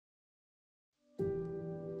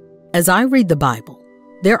As I read the Bible,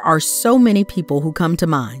 there are so many people who come to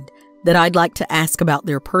mind that I'd like to ask about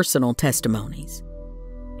their personal testimonies.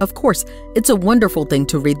 Of course, it's a wonderful thing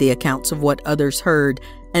to read the accounts of what others heard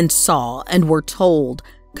and saw and were told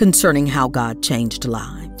concerning how God changed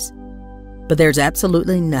lives. But there's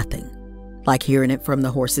absolutely nothing like hearing it from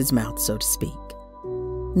the horse's mouth, so to speak.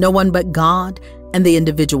 No one but God and the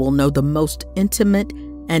individual know the most intimate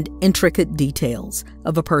and intricate details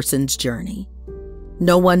of a person's journey.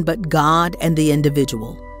 No one but God and the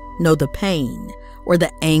individual know the pain or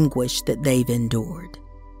the anguish that they've endured.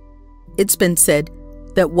 It's been said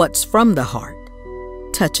that what's from the heart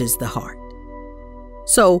touches the heart.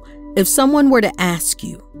 So, if someone were to ask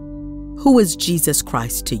you, "Who is Jesus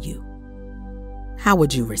Christ to you?" how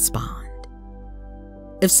would you respond?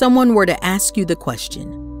 If someone were to ask you the question,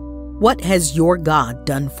 "What has your God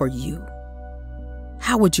done for you?"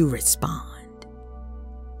 how would you respond?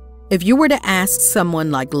 If you were to ask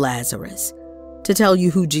someone like Lazarus to tell you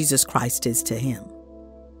who Jesus Christ is to him,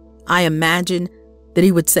 I imagine that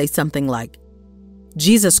he would say something like,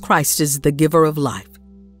 "Jesus Christ is the giver of life.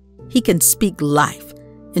 He can speak life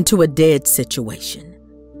into a dead situation.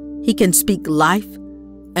 He can speak life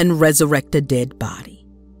and resurrect a dead body."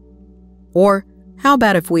 Or how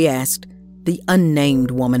about if we asked the unnamed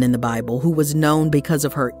woman in the Bible who was known because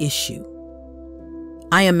of her issue?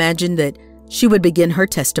 I imagine that she would begin her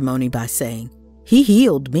testimony by saying, "He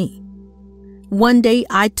healed me. One day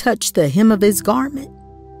I touched the hem of his garment,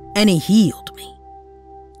 and he healed me.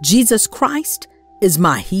 Jesus Christ is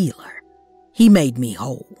my healer. He made me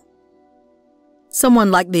whole."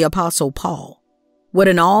 Someone like the Apostle Paul would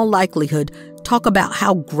in all likelihood talk about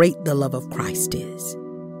how great the love of Christ is.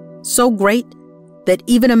 So great that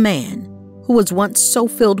even a man who was once so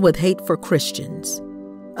filled with hate for Christians,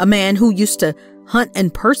 a man who used to hunt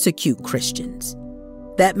and persecute Christians,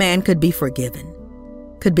 that man could be forgiven,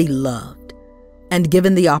 could be loved, and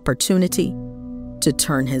given the opportunity to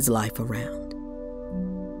turn his life around.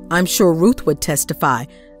 I'm sure Ruth would testify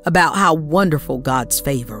about how wonderful God's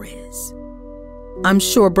favor is. I'm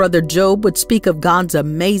sure Brother Job would speak of God's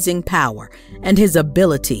amazing power and his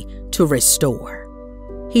ability to restore.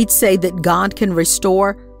 He'd say that God can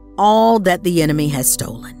restore all that the enemy has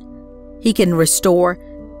stolen. He can restore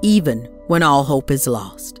even when all hope is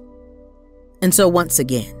lost. And so once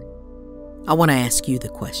again, I want to ask you the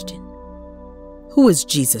question, who is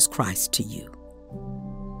Jesus Christ to you?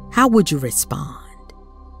 How would you respond?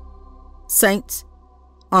 Saints,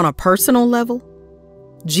 on a personal level,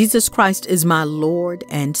 Jesus Christ is my Lord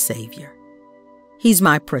and Savior. He's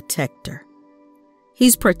my protector.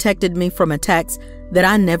 He's protected me from attacks that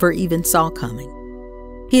I never even saw coming.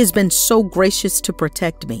 He has been so gracious to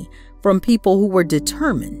protect me from people who were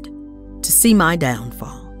determined to see my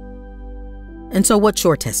downfall. And so what's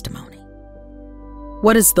your testimony?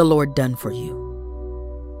 What has the Lord done for you?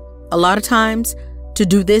 A lot of times, to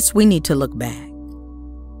do this, we need to look back.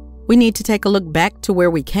 We need to take a look back to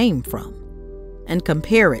where we came from and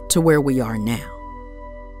compare it to where we are now.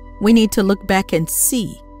 We need to look back and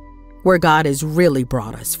see where God has really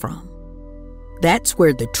brought us from. That's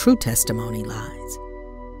where the true testimony lies.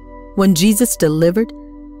 When Jesus delivered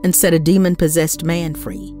and set a demon-possessed man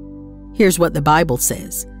free, here's what the Bible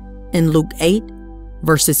says in Luke 8,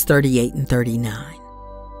 verses 38 and 39.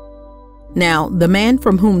 Now, the man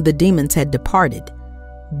from whom the demons had departed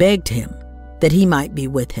begged him that he might be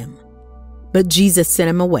with him. But Jesus sent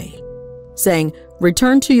him away, saying,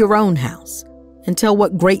 "Return to your own house and tell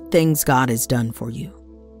what great things God has done for you."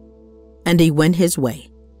 And he went his way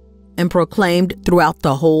and proclaimed throughout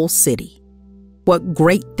the whole city what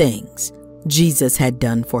great things Jesus had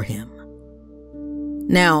done for him.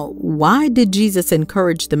 Now, why did Jesus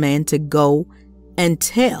encourage the man to go and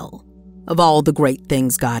tell of all the great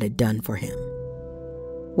things God had done for him?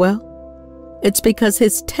 Well, it's because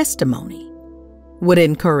his testimony would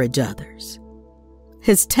encourage others.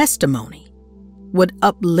 His testimony would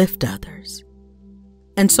uplift others.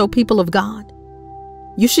 And so, people of God,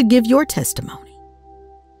 you should give your testimony.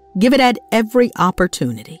 Give it at every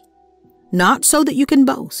opportunity, not so that you can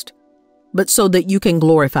boast, but so that you can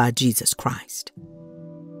glorify Jesus Christ.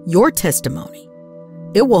 Your testimony,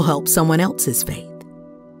 it will help someone else's faith.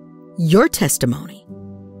 Your testimony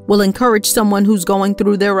will encourage someone who's going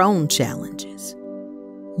through their own challenges.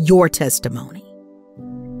 Your testimony,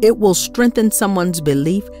 it will strengthen someone's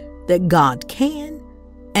belief that God can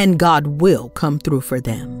and God will come through for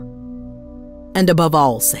them. And above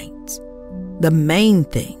all, saints, the main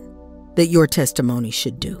thing that your testimony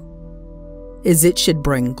should do is it should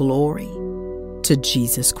bring glory to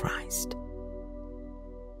Jesus Christ.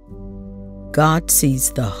 God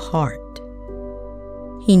sees the heart.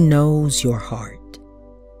 He knows your heart.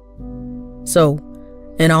 So,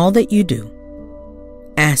 in all that you do,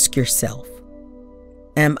 ask yourself,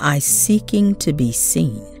 am I seeking to be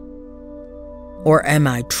seen? Or am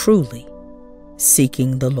I truly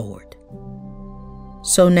seeking the Lord?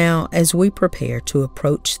 So now, as we prepare to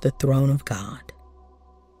approach the throne of God,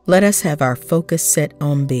 let us have our focus set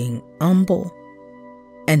on being humble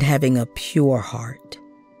and having a pure heart,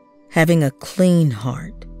 having a clean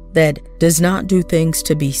heart that does not do things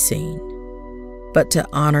to be seen, but to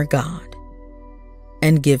honor God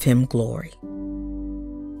and give Him glory,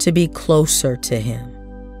 to be closer to Him,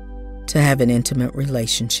 to have an intimate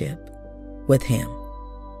relationship with Him.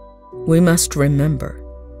 We must remember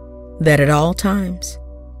that at all times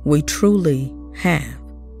we truly have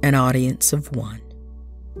an audience of one.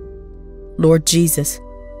 Lord Jesus,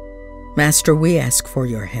 Master, we ask for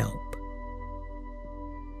your help.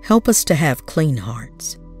 Help us to have clean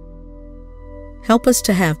hearts. Help us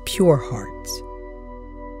to have pure hearts.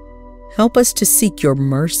 Help us to seek your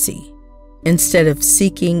mercy instead of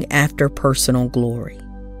seeking after personal glory.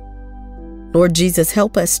 Lord Jesus,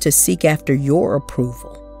 help us to seek after your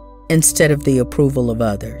approval instead of the approval of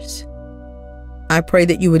others. I pray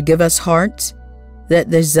that you would give us hearts that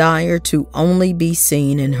desire to only be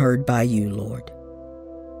seen and heard by you, Lord.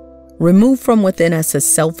 Remove from within us a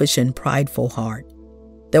selfish and prideful heart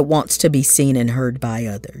that wants to be seen and heard by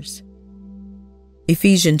others.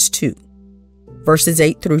 Ephesians 2, verses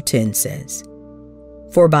 8 through 10 says,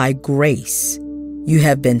 "For by grace you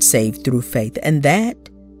have been saved through faith, and that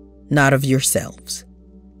not of yourselves.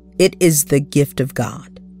 It is the gift of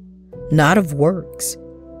God, not of works,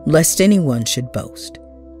 lest anyone should boast.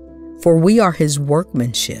 For we are His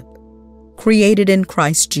workmanship, created in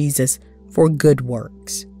Christ Jesus for good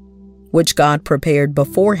works, which God prepared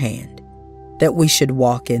beforehand that we should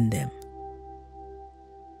walk in them."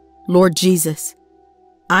 Lord Jesus,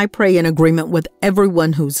 I pray in agreement with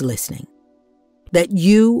everyone who's listening that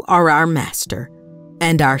you are our Master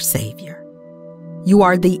and our Savior. You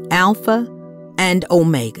are the Alpha and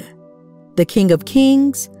Omega, the King of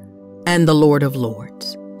Kings and the Lord of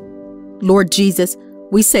Lords. Lord Jesus,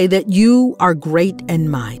 we say that you are great and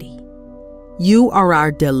mighty. You are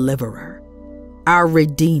our deliverer, our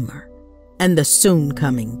Redeemer, and the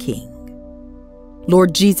soon-coming King.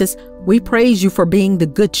 Lord Jesus, we praise you for being the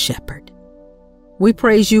Good Shepherd. We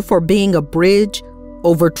praise you for being a bridge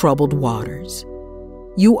over troubled waters.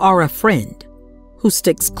 You are a friend who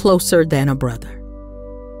sticks closer than a brother.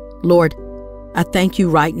 Lord, I thank you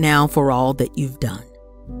right now for all that you've done.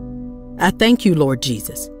 I thank you, Lord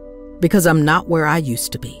Jesus, because I'm not where I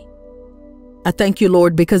used to be. I thank you,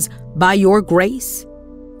 Lord, because by your grace,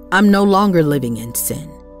 I'm no longer living in sin,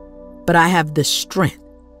 but I have the strength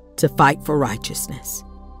to fight for righteousness.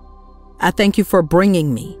 I thank you for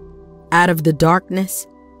bringing me out of the darkness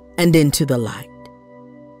and into the light.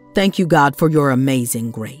 Thank you, God, for your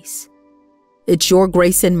amazing grace. It's your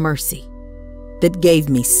grace and mercy that gave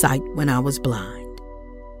me sight when I was blind.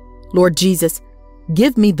 Lord Jesus,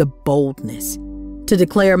 give me the boldness to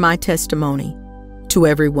declare my testimony to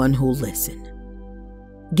everyone who'll listen.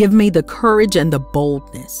 Give me the courage and the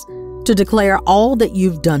boldness to declare all that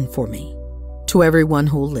you've done for me to everyone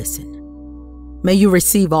who'll listen. May you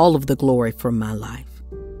receive all of the glory from my life.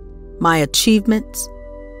 My achievements,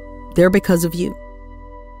 they're because of you.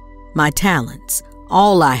 My talents,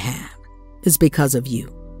 all I have, is because of you.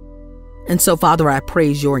 And so, Father, I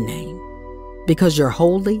praise your name because you're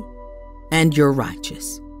holy and you're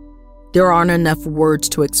righteous. There aren't enough words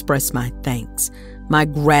to express my thanks, my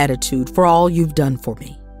gratitude for all you've done for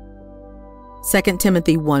me. 2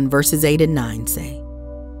 Timothy 1 verses 8 and 9 say,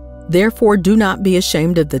 "Therefore do not be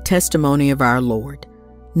ashamed of the testimony of our Lord,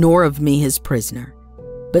 nor of me his prisoner,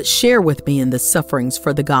 but share with me in the sufferings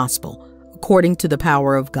for the gospel, according to the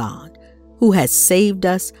power of God, who has saved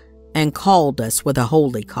us and called us with a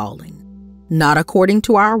holy calling, not according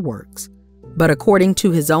to our works, but according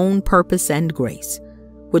to his own purpose and grace,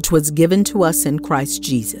 which was given to us in Christ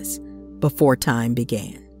Jesus before time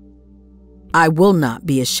began. I will not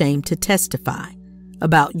be ashamed to testify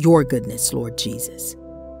about your goodness, Lord Jesus.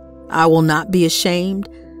 I will not be ashamed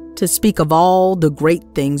to speak of all the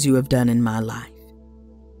great things you have done in my life.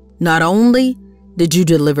 Not only did you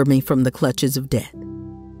deliver me from the clutches of death,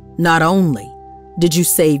 not only did you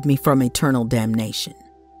save me from eternal damnation,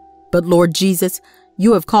 but Lord Jesus,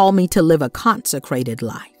 you have called me to live a consecrated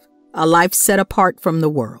life, a life set apart from the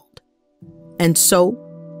world. And so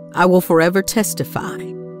I will forever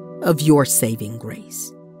testify of your saving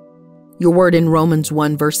grace. Your word in Romans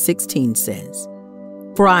 1 verse 16 says,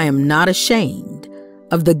 "For I am not ashamed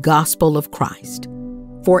of the gospel of Christ,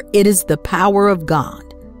 for it is the power of God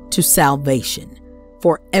to salvation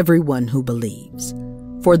for everyone who believes,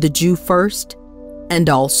 for the Jew first, and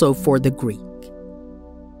also for the Greek.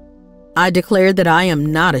 I declare that I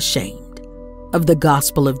am not ashamed of the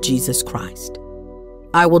gospel of Jesus Christ.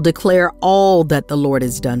 I will declare all that the Lord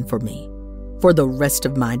has done for me for the rest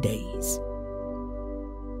of my days.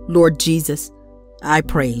 Lord Jesus, I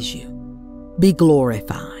praise you. Be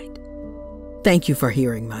glorified. Thank you for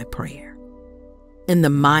hearing my prayer. In the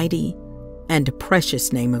mighty and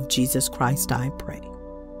precious name of Jesus Christ, I pray.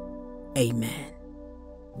 Amen.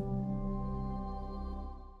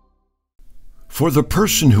 For the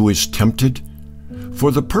person who is tempted,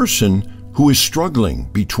 for the person who is struggling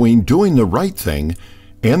between doing the right thing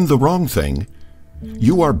and the wrong thing,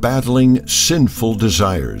 you are battling sinful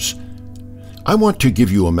desires. I want to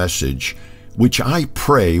give you a message which I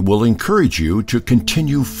pray will encourage you to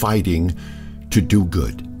continue fighting to do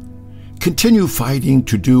good. Continue fighting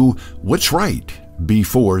to do what's right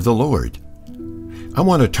before the Lord. I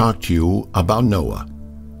want to talk to you about Noah.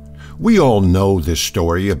 We all know this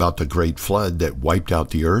story about the great flood that wiped out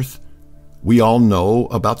the earth. We all know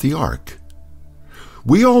about the ark.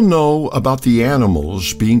 We all know about the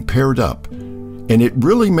animals being paired up, and it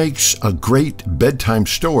really makes a great bedtime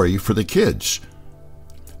story for the kids.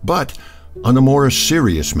 But on a more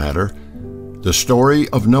serious matter, the story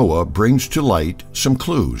of Noah brings to light some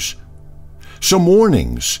clues, some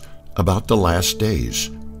warnings about the last days.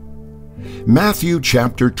 Matthew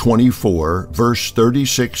chapter 24, verse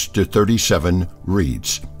 36 to 37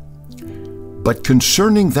 reads, "But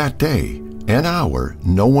concerning that day and hour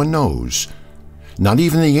no one knows, not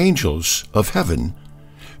even the angels of heaven,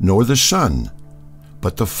 nor the Son,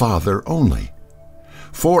 but the Father only.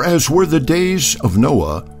 For as were the days of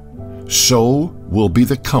Noah, so will be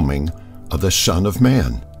the coming of the Son of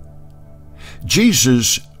Man."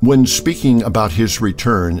 Jesus, when speaking about his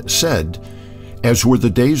return, said, "As were the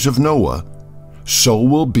days of Noah, so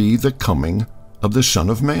will be the coming of the Son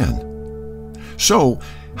of Man." So,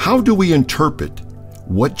 how do we interpret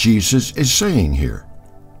what Jesus is saying here?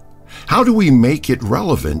 How do we make it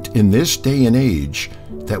relevant in this day and age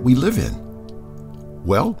that we live in?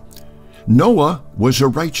 Well, Noah was a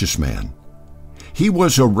righteous man. He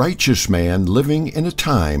was a righteous man living in a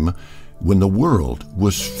time when the world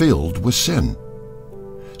was filled with sin.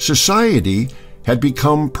 Society had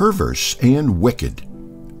become perverse and wicked.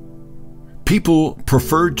 People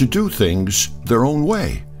preferred to do things their own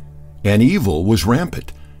way, and evil was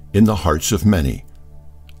rampant in the hearts of many.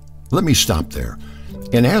 Let me stop there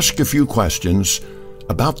and ask a few questions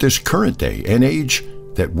about this current day and age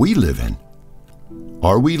that we live in.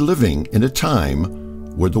 Are we living in a time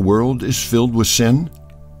where the world is filled with sin?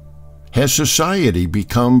 Has society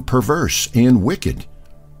become perverse and wicked?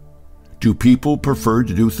 Do people prefer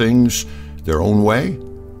to do things their own way?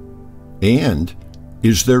 And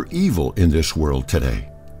is there evil in this world today?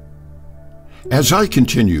 As I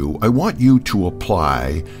continue, I want you to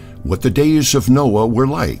apply what the days of Noah were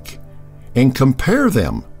like and compare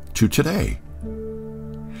them to today.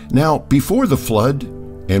 Now, before the flood,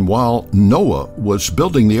 and while Noah was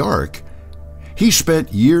building the ark, he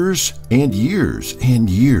spent years and years and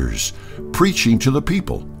years preaching to the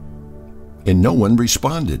people, and no one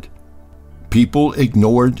responded. People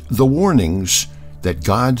ignored the warnings that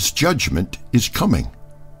God's judgment is coming.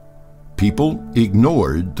 People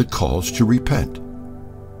ignored the calls to repent.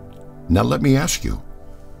 Now let me ask you,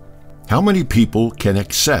 how many people can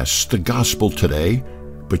access the gospel today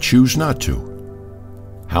but choose not to?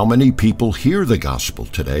 How many people hear the gospel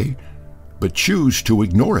today but choose to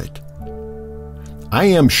ignore it? I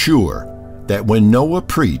am sure that when Noah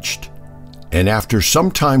preached, and after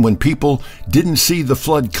some time when people didn't see the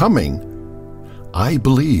flood coming, I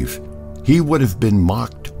believe he would have been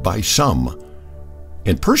mocked by some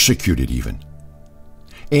and persecuted even.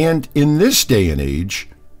 And in this day and age,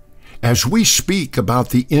 as we speak about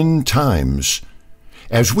the end times,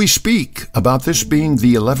 as we speak about this being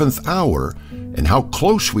the 11th hour and how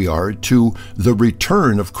close we are to the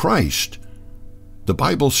return of Christ, the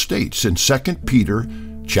Bible states in 2 Peter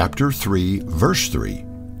chapter 3, verse 3,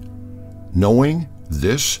 "Knowing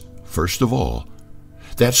this, first of all,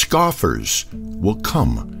 that scoffers will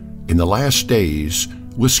come in the last days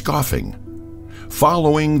with scoffing,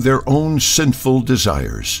 following their own sinful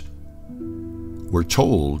desires." We're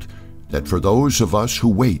told that for those of us who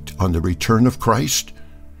wait on the return of Christ,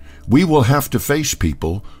 we will have to face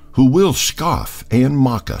people who will scoff and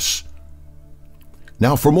mock us.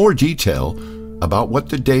 Now, for more detail about what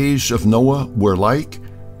the days of Noah were like,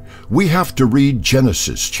 we have to read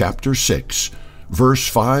Genesis chapter 6, verse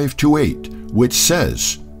 5 to 8, which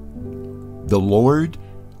says, "The Lord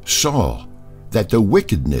saw that the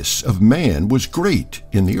wickedness of man was great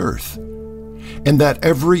in the earth, and that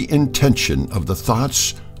every intention of the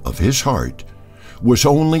thoughts of his heart was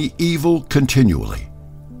only evil continually.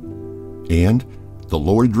 And the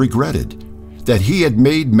Lord regretted that he had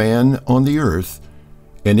made man on the earth,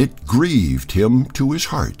 and it grieved him to his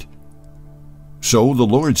heart. So the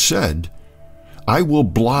Lord said, I will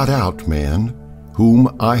blot out man,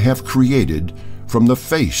 whom I have created from the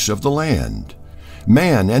face of the land,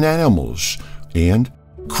 man and animals, and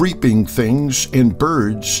creeping things and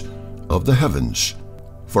birds of the heavens,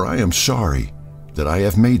 for I am sorry that I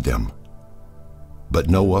have made them. But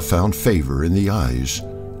Noah found favor in the eyes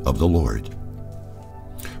of the Lord.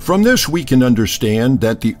 From this we can understand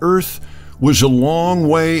that the earth was a long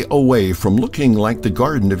way away from looking like the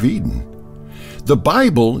Garden of Eden. The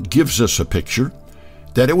Bible gives us a picture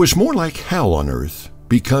that it was more like hell on earth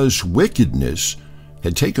because wickedness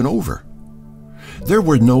had taken over. There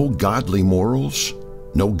were no godly morals,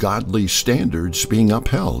 no godly standards being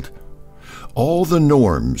upheld. All the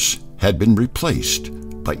norms had been replaced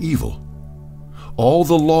by evil. All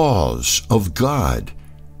the laws of God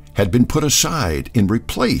had been put aside and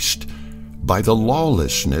replaced by the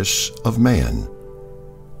lawlessness of man.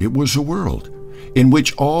 It was a world in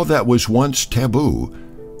which all that was once taboo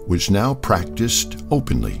was now practiced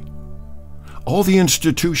openly. All the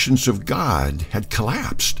institutions of God had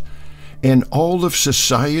collapsed, and all of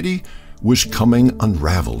society was coming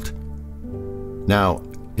unraveled. Now,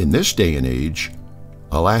 in this day and age,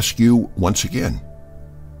 I'll ask you once again,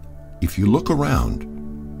 if you look around,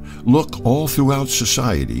 look all throughout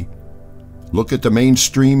society, look at the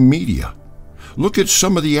mainstream media, look at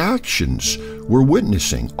some of the actions we're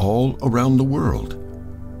witnessing all around the world.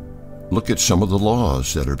 Look at some of the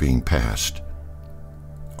laws that are being passed.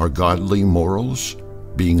 Are godly morals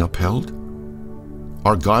being upheld?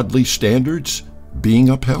 Are godly standards being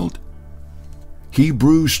upheld?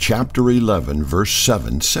 Hebrews chapter 11, verse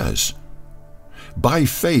 7 says, By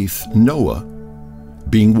faith Noah,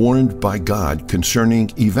 being warned by God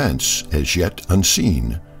concerning events as yet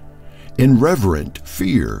unseen, in reverent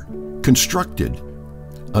fear constructed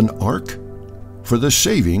an ark for the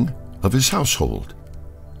saving of his household.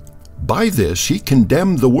 By this he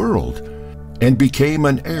condemned the world and became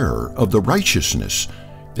an heir of the righteousness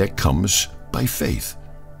that comes by faith.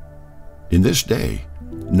 In this day,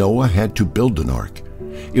 Noah had to build an ark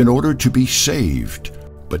in order to be saved,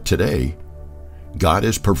 but today, God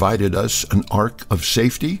has provided us an ark of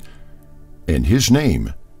safety, and his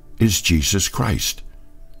name is Jesus Christ.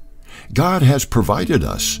 God has provided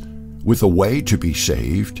us with a way to be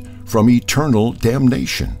saved from eternal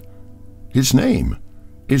damnation. His name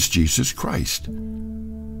is Jesus Christ.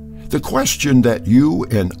 The question that you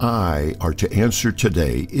and I are to answer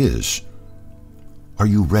today is, are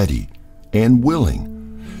you ready and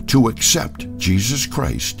willing to accept Jesus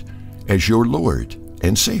Christ as your Lord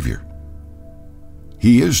and Savior?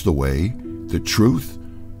 He is the way, the truth,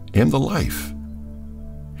 and the life.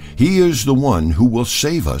 He is the one who will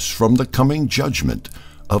save us from the coming judgment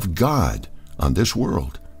of God on this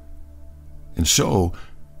world. And so,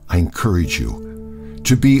 I encourage you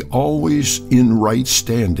to be always in right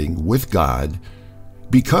standing with God,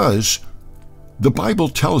 because the Bible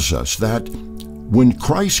tells us that when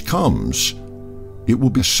Christ comes, it will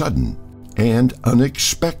be sudden and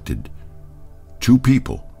unexpected. Two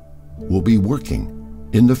people will be working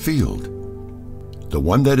in the field. The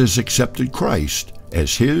one that has accepted Christ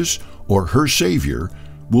as his or her Savior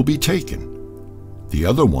will be taken. The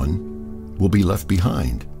other one will be left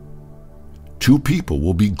behind. Two people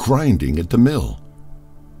will be grinding at the mill.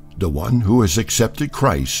 The one who has accepted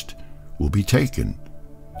Christ will be taken,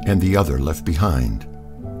 and the other left behind.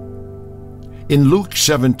 In Luke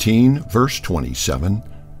 17, verse 27,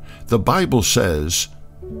 the Bible says,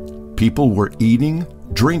 people were eating,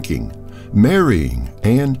 drinking, marrying,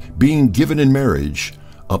 and being given in marriage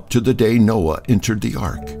up to the day Noah entered the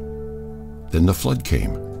ark. Then the flood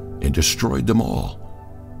came and destroyed them all.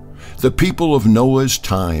 The people of Noah's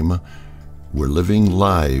time were living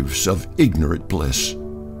lives of ignorant bliss,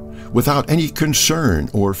 without any concern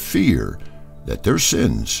or fear that their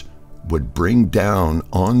sins would bring down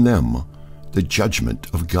on them the judgment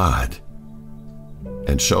of God.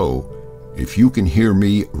 And so, if you can hear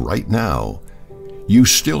me right now, you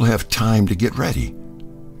still have time to get ready.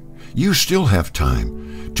 You still have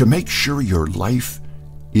time to make sure your life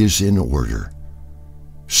is in order.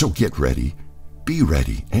 So get ready, be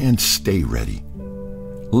ready, and stay ready.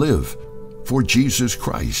 Live for Jesus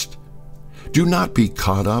Christ. Do not be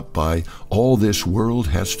caught up by all this world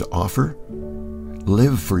has to offer.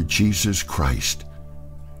 Live for Jesus Christ.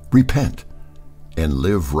 Repent and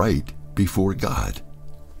live right before God.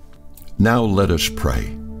 Now let us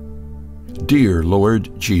pray. Dear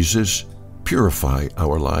Lord Jesus, purify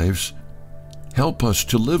our lives. Help us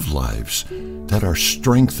to live lives that are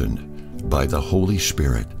strengthened by the Holy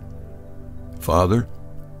Spirit. Father,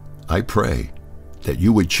 I pray that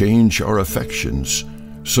you would change our affections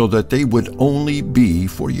so that they would only be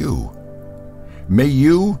for you. May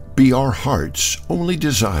you be our heart's only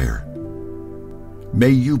desire.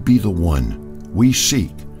 May you be the one we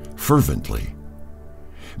seek fervently.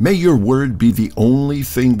 May your word be the only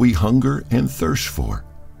thing we hunger and thirst for.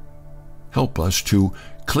 Help us to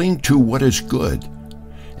cling to what is good,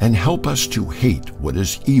 and help us to hate what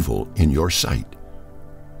is evil in your sight.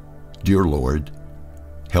 Dear Lord,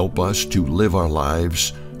 help us to live our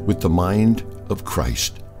lives with the mind of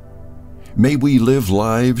Christ. May we live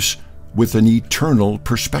lives with an eternal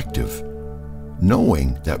perspective,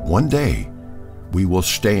 knowing that one day we will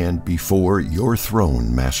stand before your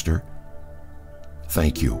throne, Master.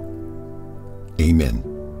 Thank you. Amen.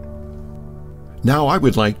 Now I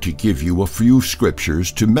would like to give you a few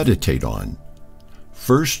scriptures to meditate on.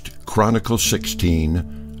 1 Chronicles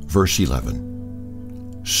 16, verse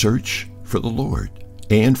 11. Search for the Lord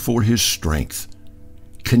and for his strength.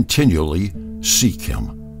 Continually seek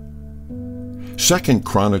him. 2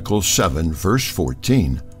 Chronicles 7, verse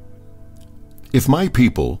 14. If my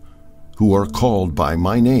people, who are called by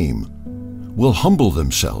my name, will humble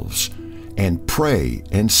themselves and pray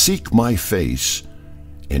and seek my face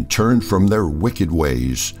and turn from their wicked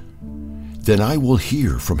ways, then I will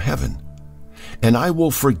hear from heaven, and I will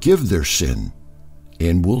forgive their sin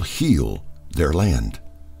and will heal their land.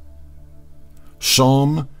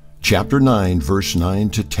 Psalm chapter 9, verse 9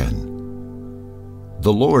 to 10.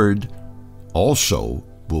 The Lord also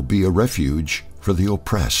will be a refuge for the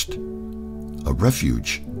oppressed, a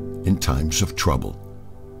refuge in times of trouble.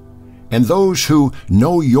 And those who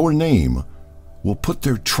know your name will put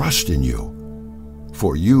their trust in you.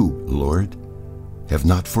 For you, Lord, have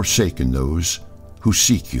not forsaken those who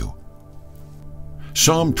seek you.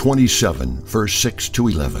 Psalm 27, verse 6 to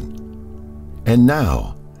 11. And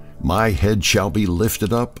now my head shall be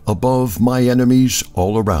lifted up above my enemies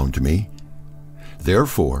all around me.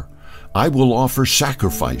 Therefore I will offer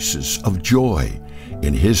sacrifices of joy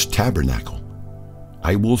in his tabernacle.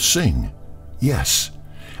 I will sing, yes,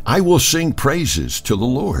 I will sing praises to the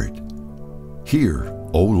Lord. Hear,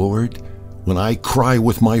 O Lord, when I cry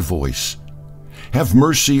with my voice. Have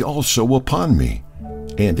mercy also upon me,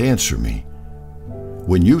 and answer me.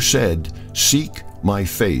 When you said, seek my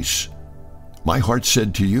face, my heart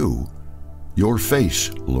said to you, your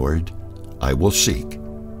face, Lord, I will seek.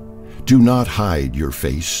 Do not hide your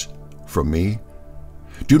face from me.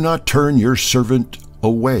 Do not turn your servant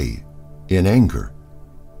away in anger.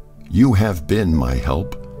 You have been my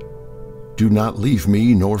help. Do not leave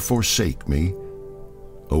me nor forsake me,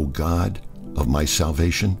 O God of my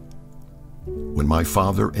salvation. When my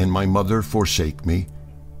father and my mother forsake me,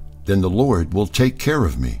 then the Lord will take care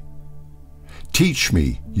of me. Teach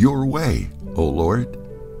me your way, O Lord,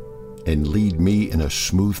 and lead me in a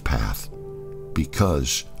smooth path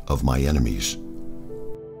because of my enemies.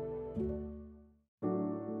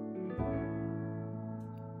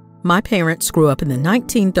 My parents grew up in the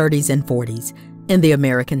 1930s and 40s in the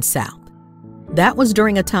American South. That was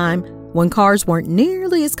during a time when cars weren't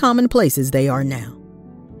nearly as commonplace as they are now.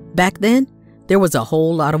 Back then, there was a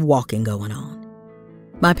whole lot of walking going on.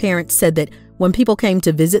 My parents said that when people came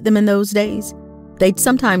to visit them in those days, they'd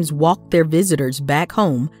sometimes walk their visitors back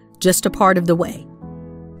home just a part of the way.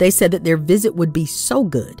 They said that their visit would be so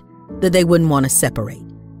good that they wouldn't want to separate,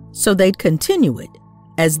 so they'd continue it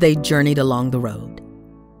as they journeyed along the road.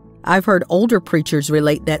 I've heard older preachers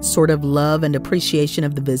relate that sort of love and appreciation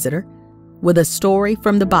of the visitor with a story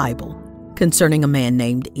from the Bible concerning a man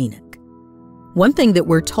named Enoch. One thing that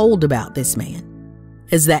we're told about this man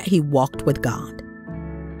is that he walked with God.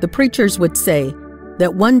 The preachers would say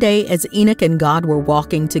that one day as Enoch and God were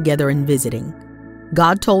walking together and visiting,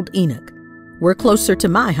 God told Enoch, "We're closer to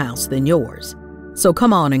my house than yours, so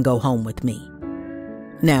come on and go home with me."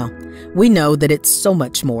 Now, we know that it's so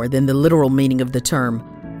much more than the literal meaning of the term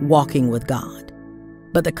walking with God.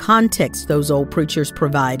 But the context those old preachers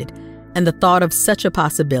provided and the thought of such a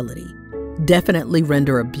possibility definitely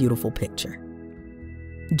render a beautiful picture.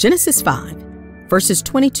 Genesis 5, verses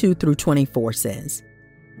 22 through 24 says,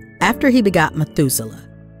 After he begot Methuselah,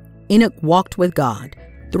 Enoch walked with God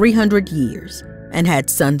 300 years and had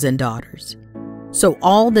sons and daughters. So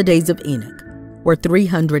all the days of Enoch were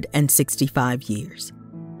 365 years.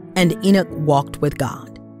 And Enoch walked with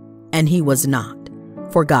God, and he was not,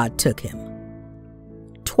 for God took him.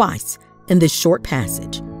 Twice in this short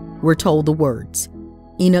passage, we're told the words,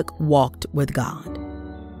 Enoch walked with God.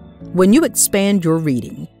 When you expand your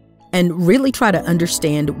reading, and really try to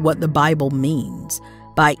understand what the Bible means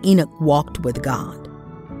by Enoch walked with God,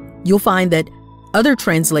 you'll find that other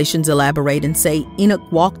translations elaborate and say Enoch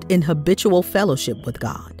walked in habitual fellowship with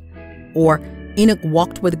God, or Enoch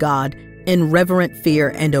walked with God in reverent fear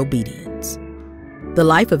and obedience. The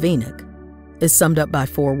life of Enoch is summed up by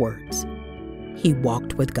 4 words: he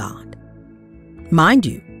walked with God. Mind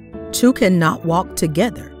you, 2 cannot walk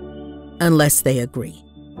together unless they agree.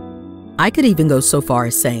 I could even go so far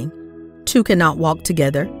as saying 2 cannot walk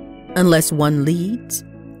together unless one leads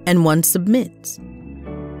and one submits.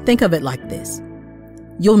 Think of it like this.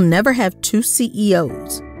 You'll never have 2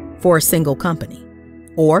 CEOs for a single company,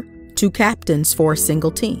 or 2 captains for a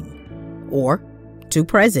single team, or 2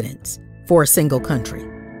 presidents for a single country.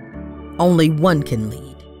 Only one can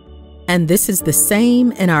lead. And this is the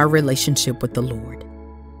same in our relationship with the Lord.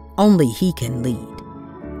 Only He can lead.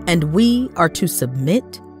 And we are to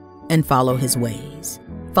submit and follow His ways,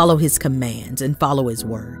 follow His commands, and follow His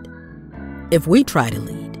word. If we try to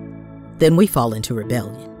lead, then we fall into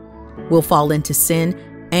rebellion. We'll fall into sin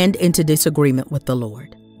and into disagreement with the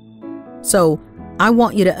Lord. So, I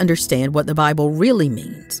want you to understand what the Bible really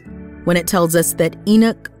means when it tells us that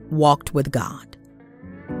Enoch walked with God.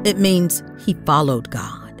 It means he followed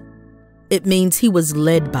God. It means he was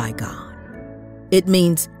led by God. It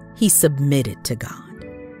means he submitted to God.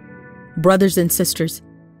 Brothers and sisters,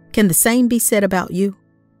 can the same be said about you?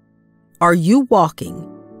 Are you walking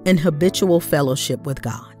in habitual fellowship with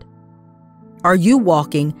God? Are you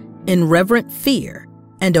walking in reverent fear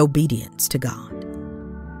and obedience to God?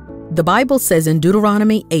 The Bible says in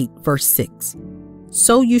Deuteronomy 8, verse 6,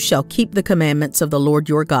 "So you shall keep the commandments of the Lord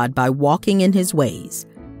your God by walking in His ways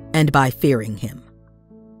and by fearing Him."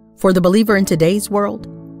 For the believer in today's world,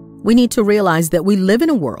 we need to realize that we live in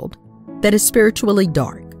a world that is spiritually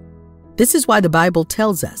dark. This is why the Bible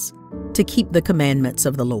tells us to keep the commandments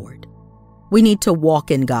of the Lord. We need to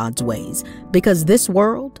walk in God's ways, because this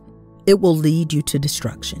world, it will lead you to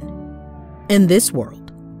destruction. In this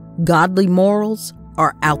world, godly morals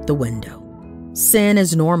are out the window. Sin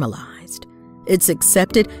is normalized. It's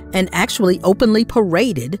accepted and actually openly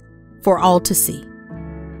paraded for all to see.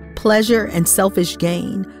 Pleasure and selfish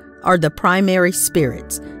gain are the primary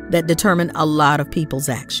spirits that determine a lot of people's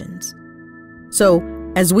actions. So,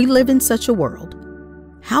 as we live in such a world,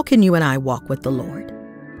 how can you and I walk with the Lord?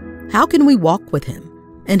 How can we walk with Him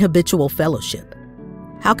in habitual fellowship?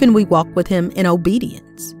 How can we walk with Him in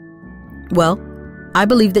obedience? Well, I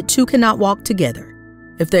believe that 2 cannot walk together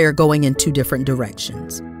if they are going in 2 different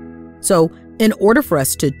directions. So, in order for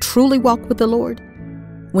us to truly walk with the Lord,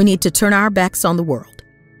 we need to turn our backs on the world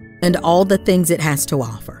and all the things it has to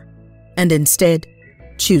offer, and instead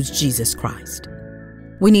choose Jesus Christ.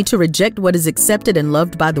 We need to reject what is accepted and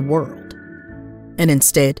loved by the world, and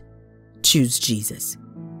instead choose Jesus.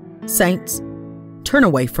 Saints, turn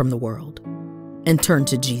away from the world and turn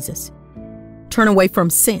to Jesus. Turn away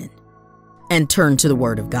from sin and turn to the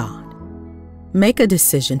Word of God. Make a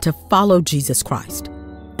decision to follow Jesus Christ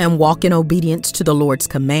and walk in obedience to the Lord's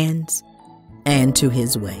commands and to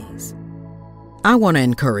His ways. I want to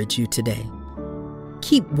encourage you today.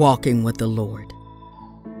 Keep walking with the Lord.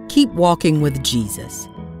 Keep walking with Jesus.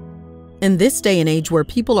 In this day and age where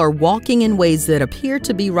people are walking in ways that appear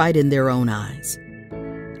to be right in their own eyes,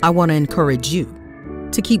 I want to encourage you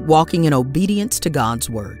to keep walking in obedience to God's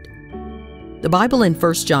Word. The Bible in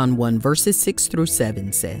 1 John 1, verses 6 through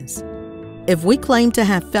 7 says, "If we claim to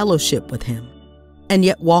have fellowship with Him and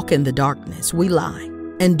yet walk in the darkness, we lie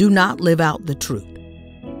and do not live out the truth.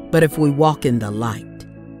 But if we walk in the light,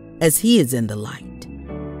 as He is in the light,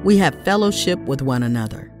 we have fellowship with one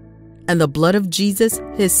another, and the blood of Jesus,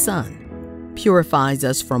 His Son, purifies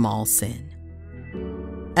us from all sin."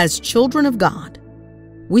 As children of God,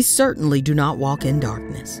 we certainly do not walk in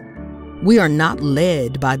darkness. We are not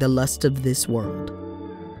led by the lust of this world.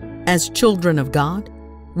 As children of God,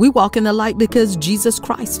 we walk in the light because Jesus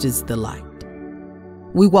Christ is the light.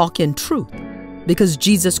 We walk in truth because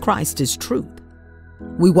Jesus Christ is truth.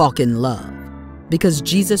 We walk in love because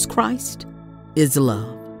Jesus Christ is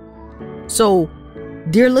love. So,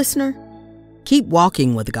 dear listener, keep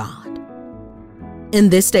walking with God. In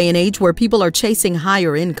this day and age where people are chasing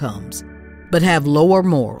higher incomes but have lower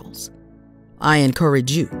morals, I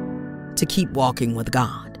encourage you to keep walking with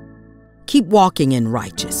God. Keep walking in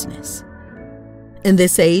righteousness. In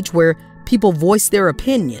this age where people voice their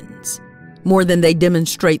opinions more than they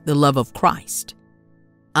demonstrate the love of Christ,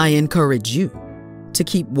 I encourage you to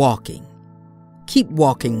keep walking. Keep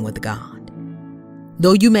walking with God.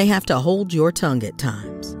 Though you may have to hold your tongue at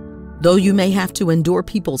times, though you may have to endure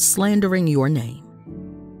people slandering your name,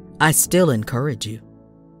 I still encourage you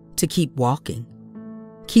to keep walking.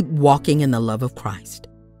 Keep walking in the love of Christ.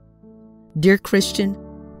 Dear Christian,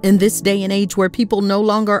 in this day and age where people no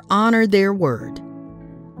longer honor their word,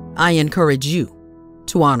 I encourage you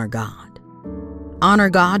to honor God. Honor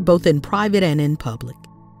God both in private and in public.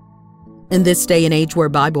 In this day and age where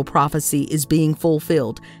Bible prophecy is being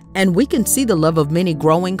fulfilled, and we can see the love of many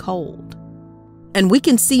growing cold, and we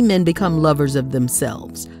can see men become lovers of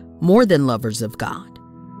themselves more than lovers of God.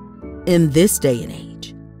 In this day and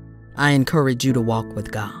age, I encourage you to walk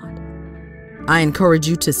with God. I encourage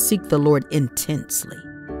you to seek the Lord intensely.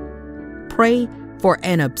 Pray for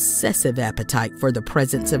an obsessive appetite for the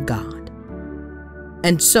presence of God.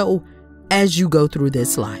 And so, as you go through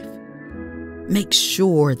this life, make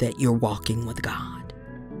sure that you're walking with God.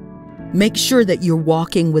 Make sure that you're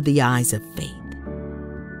walking with the eyes of faith.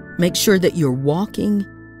 Make sure that you're walking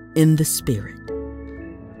in the Spirit.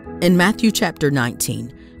 In Matthew chapter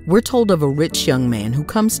 19, we're told of a rich young man who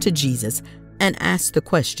comes to Jesus and asks the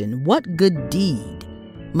question, "What good deed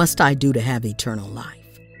must I do to have eternal life?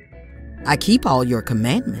 I keep all your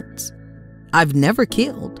commandments. I've never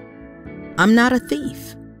killed. I'm not a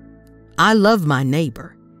thief. I love my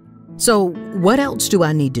neighbor. So what else do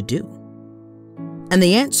I need to do?" And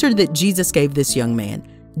the answer that Jesus gave this young man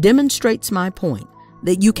demonstrates my point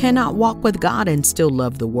that you cannot walk with God and still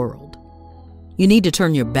love the world. You need to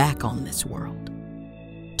turn your back on this world.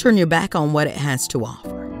 Turn your back on what it has to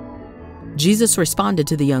offer. Jesus responded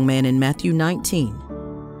to the young man in Matthew 19,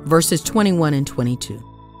 verses 21 and 22.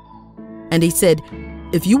 And he said,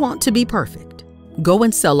 "If you want to be perfect, go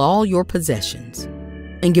and sell all your possessions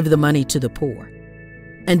and give the money to the poor,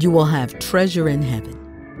 and you will have treasure in heaven.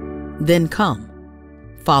 Then come,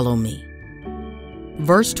 follow me."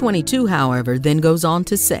 Verse 22, however, then goes on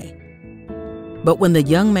to say, "But when the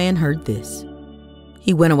young man heard this,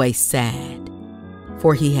 he went away sad,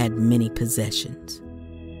 for he had many possessions."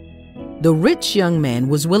 The rich young man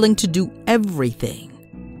was willing to do everything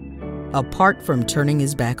apart from turning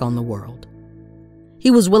his back on the world.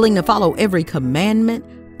 He was willing to follow every commandment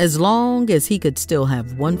as long as he could still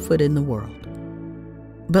have one foot in the world.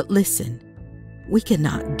 But listen, we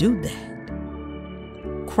cannot do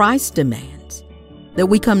that. Christ demands that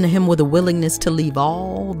we come to him with a willingness to leave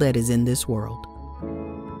all that is in this world.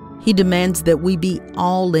 He demands that we be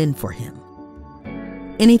all in for him.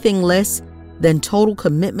 Anything less than total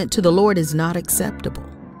commitment to the Lord is not acceptable.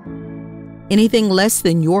 Anything less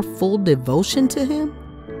than your full devotion to him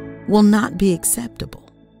will not be acceptable.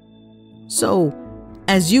 So,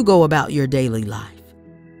 as you go about your daily life,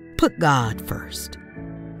 put God first.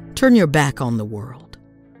 Turn your back on the world.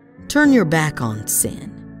 Turn your back on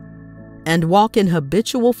sin. And walk in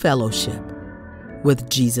habitual fellowship with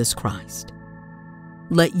Jesus Christ.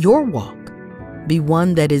 Let your walk be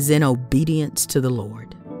one that is in obedience to the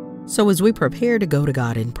Lord. So as we prepare to go to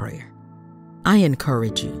God in prayer, I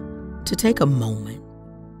encourage you to take a moment,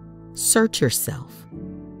 search yourself,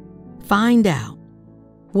 find out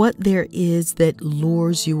what there is that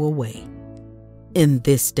lures you away in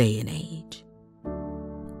this day and age.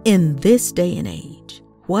 In this day and age,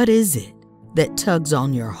 what is it that tugs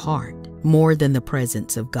on your heart more than the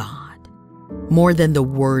presence of God, more than the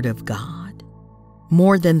Word of God,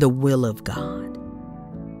 more than the will of God?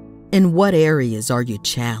 In what areas are you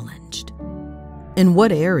challenged? In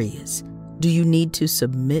what areas do you need to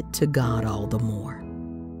submit to God all the more?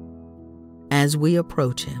 As we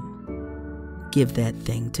approach him, give that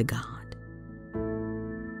thing to God.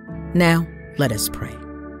 Now, let us pray.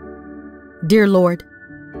 Dear Lord,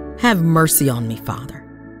 have mercy on me, Father,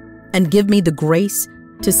 and give me the grace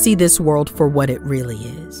to see this world for what it really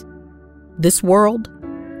is. This world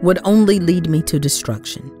would only lead me to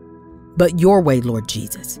destruction, but your way, Lord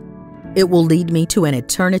Jesus, it will lead me to an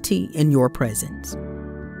eternity in your presence.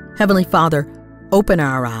 Heavenly Father, open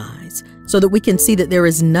our eyes so that we can see that there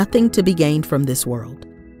is nothing to be gained from this world.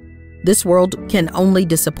 This world can only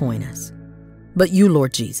disappoint us. But you,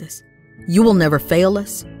 Lord Jesus, you will never fail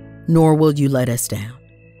us, nor will you let us down.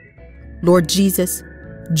 Lord Jesus,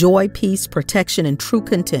 joy, peace, protection, and true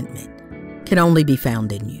contentment can only be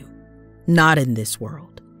found in you, not in this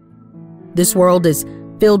world. This world is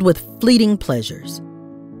filled with fleeting pleasures,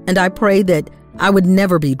 and I pray that I would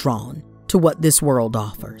never be drawn to what this world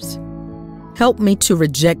offers. Help me to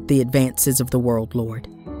reject the advances of the world, Lord.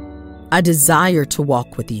 I desire to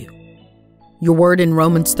walk with you. Your word in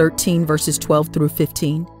Romans 13, verses 12 through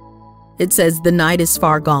 15, it says, "The night is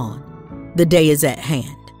far gone, the day is at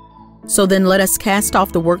hand. So then let us cast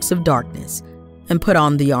off the works of darkness and put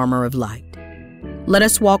on the armor of light. Let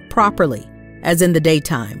us walk properly as in the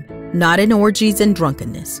daytime, not in orgies and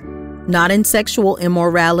drunkenness, not in sexual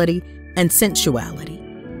immorality and sensuality,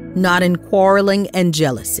 not in quarreling and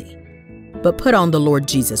jealousy, but put on the Lord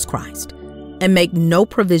Jesus Christ, and make no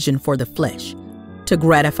provision for the flesh to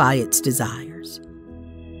gratify its desires.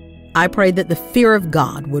 I pray that the fear of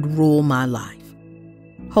God would rule my life.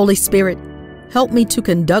 Holy Spirit, help me to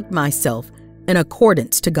conduct myself in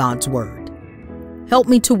accordance to God's word. Help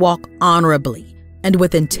me to walk honorably and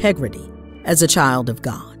with integrity as a child of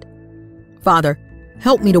God. Father,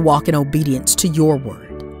 help me to walk in obedience to your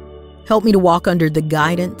word. Help me to walk under the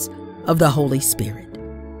guidance of the Holy Spirit.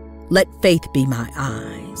 Let faith be my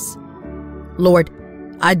eyes. Lord,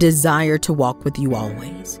 I desire to walk with you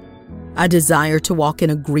always. I desire to walk in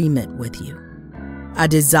agreement with you. I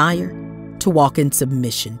desire to walk in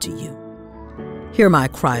submission to you. Hear my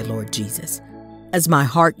cry, Lord Jesus, as my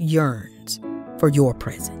heart yearns for your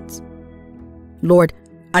presence. Lord,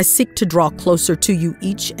 I seek to draw closer to you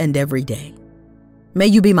each and every day. May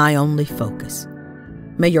you be my only focus.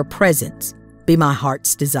 May your presence be my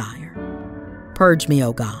heart's desire. Purge me,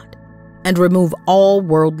 O God, and remove all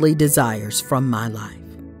worldly desires from my life.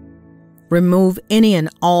 Remove any and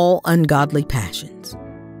all ungodly passions.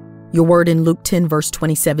 Your word in Luke 10 verse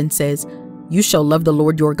 27 says, "You shall love the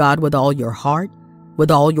Lord your God with all your heart, with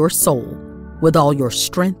all your soul, with all your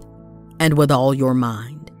strength, and with all your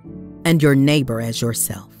mind, and your neighbor as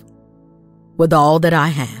yourself." With all that I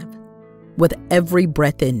have, with every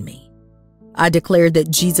breath in me, I declare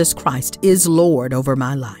that Jesus Christ is Lord over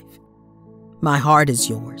my life. My heart is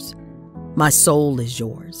yours. My soul is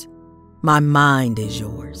yours. My mind is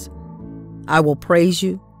yours. I will praise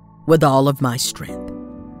you with all of my strength.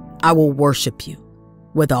 I will worship you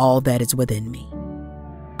with all that is within me.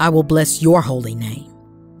 I will bless your holy name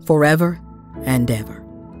forever and ever.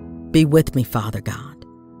 Be with me, Father God.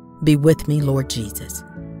 Be with me, Lord Jesus.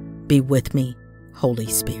 Be with me, Holy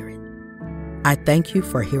Spirit. I thank you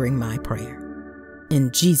for hearing my prayer.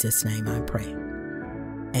 In Jesus' name I pray.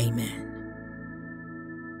 Amen.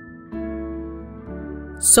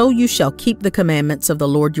 So you shall keep the commandments of the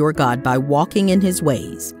Lord your God by walking in his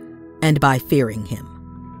ways and by fearing him.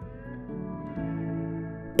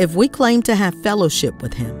 If we claim to have fellowship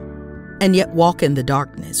with him and yet walk in the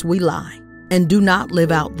darkness, we lie and do not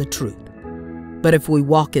live out the truth. But if we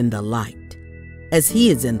walk in the light, as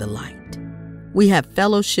he is in the light, we have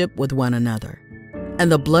fellowship with one another,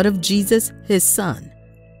 and the blood of Jesus, his Son,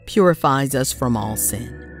 purifies us from all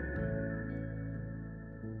sin.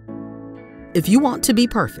 If you want to be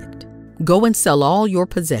perfect, go and sell all your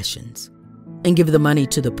possessions and give the money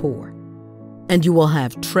to the poor, and you will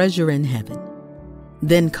have treasure in heaven.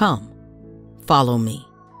 Then come, follow me.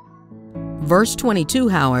 Verse 22,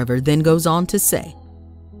 however, then goes on to say,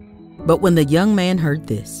 "But when the young man heard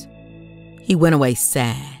this, he went away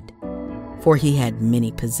sad, for he had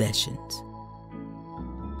many possessions."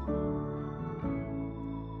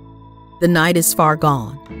 The night is far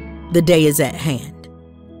gone, the day is at hand.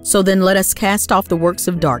 So then let us cast off the works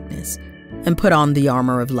of darkness and put on the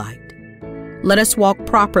armor of light. Let us walk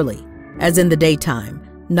properly, as in the daytime,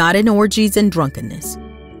 not in orgies and drunkenness,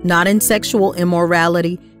 not in sexual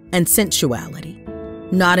immorality and sensuality,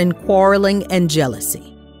 not in quarreling and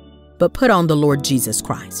jealousy, but put on the Lord Jesus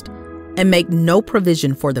Christ, and make no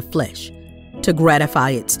provision for the flesh to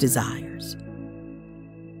gratify its desires.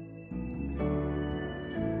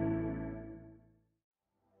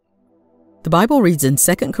 The Bible reads in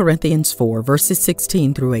 2 Corinthians 4, verses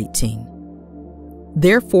 16 through 18.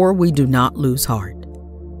 "Therefore we do not lose heart.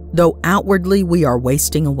 Though outwardly we are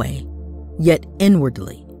wasting away, yet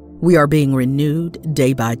inwardly we are being renewed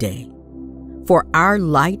day by day. For our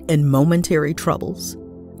light and momentary troubles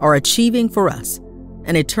are achieving for us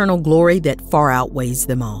an eternal glory that far outweighs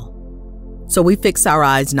them all. So we fix our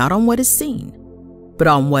eyes not on what is seen, but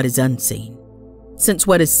on what is unseen, since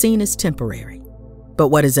what is seen is temporary, but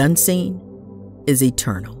what is unseen is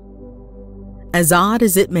eternal." As odd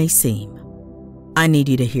as it may seem, I need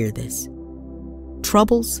you to hear this.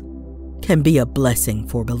 Troubles can be a blessing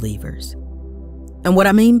for believers. And what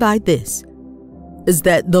I mean by this is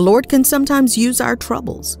that the Lord can sometimes use our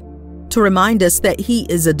troubles to remind us that he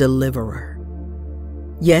is a deliverer.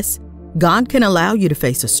 Yes, God can allow you to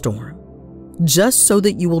face a storm just so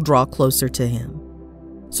that you will draw closer to him,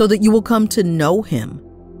 so that you will come to know him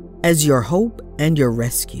as your hope and your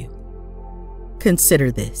rescue.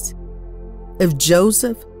 Consider this. If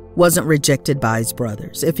Joseph wasn't rejected by his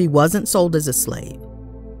brothers, if he wasn't sold as a slave,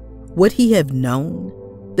 would he have known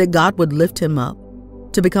that God would lift him up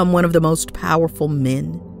to become one of the most powerful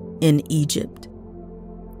men in Egypt?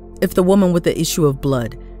 If the woman with the issue of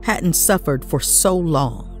blood hadn't suffered for so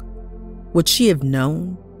long, would she have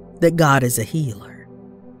known that God is a healer?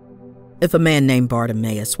 If a man named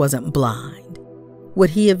Bartimaeus wasn't blind, would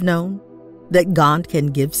he have known that God can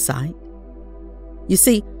give sight? You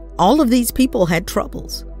see, All of these people had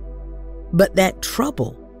troubles, but that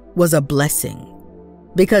trouble was a blessing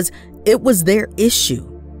because it was their issue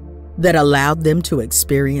that allowed them to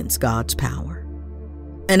experience God's power.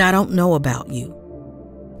 And I don't know about you,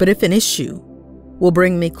 but if an issue will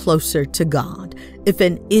bring me closer to God, if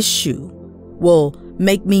an issue will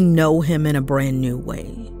make me know Him in a brand new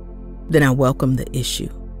way, then I welcome the issue,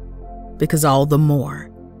 because all the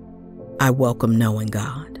more I welcome knowing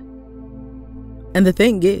God. And the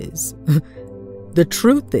thing is, the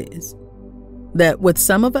truth is that with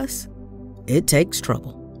some of us, it takes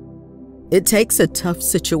trouble. It takes a tough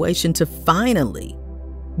situation to finally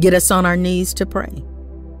get us on our knees to pray.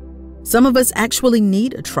 Some of us actually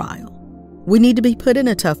need a trial. We need to be put in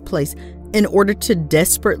a tough place in order to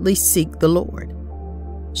desperately seek the Lord.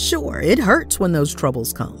 Sure, it hurts when those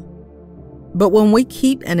troubles come. But when we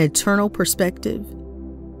keep an eternal perspective,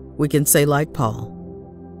 we can say like Paul,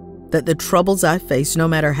 that the troubles I face, no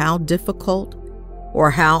matter how difficult or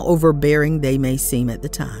how overbearing they may seem at the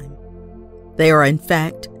time, they are in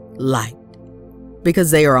fact light,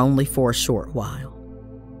 because they are only for a short while,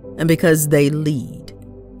 and because they lead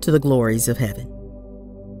to the glories of heaven.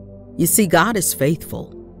 You see, God is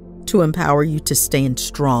faithful to empower you to stand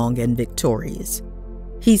strong and victorious.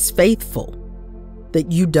 He's faithful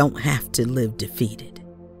that you don't have to live defeated.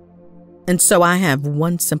 And so I have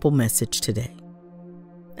one simple message today,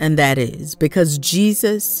 and that is, because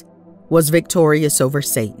Jesus was victorious over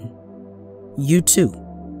Satan, you too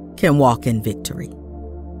can walk in victory.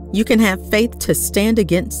 You can have faith to stand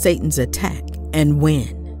against Satan's attack and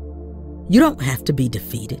win. You don't have to be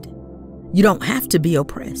defeated. You don't have to be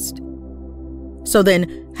oppressed. So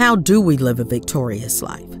then, how do we live a victorious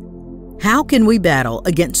life? How can we battle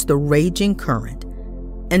against the raging current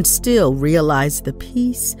and still realize the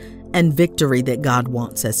peace and victory that God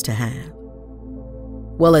wants us to have?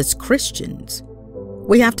 Well, as Christians,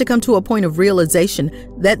 we have to come to a point of realization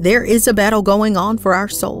that there is a battle going on for our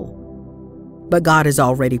soul. But God has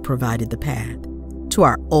already provided the path to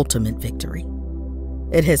our ultimate victory.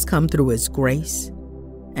 It has come through His grace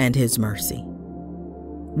and His mercy.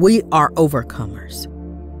 We are overcomers.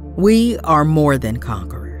 We are more than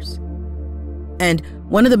conquerors. And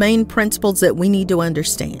one of the main principles that we need to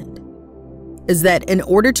understand is that in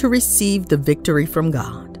order to receive the victory from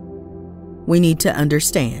God, we need to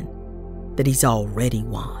understand that He's already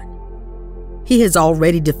won. He has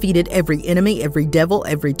already defeated every enemy, every devil,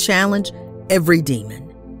 every challenge, every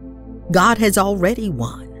demon. God has already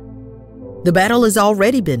won. The battle has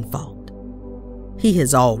already been fought. He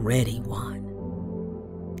has already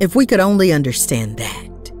won. If we could only understand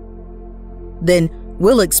that, then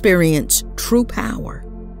we'll experience true power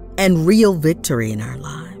and real victory in our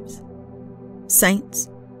lives. Saints,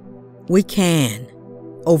 we can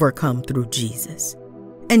overcome through Jesus.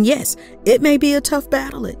 And yes, it may be a tough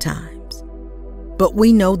battle at times, but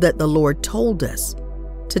we know that the Lord told us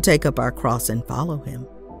to take up our cross and follow Him.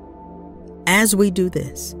 As we do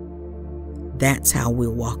this, that's how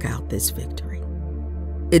we'll walk out this victory.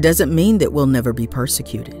 It doesn't mean that we'll never be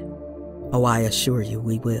persecuted. Oh, I assure you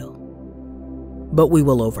we will. But we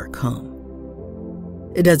will overcome.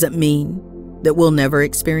 It doesn't mean that we'll never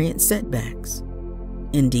experience setbacks.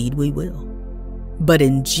 Indeed, we will. But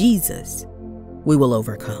in Jesus, we will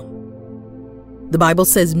overcome. The Bible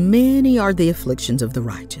says, many are the afflictions of the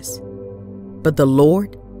righteous, but the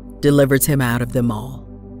Lord delivers him out of them all.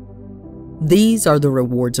 These are the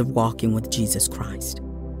rewards of walking with Jesus Christ.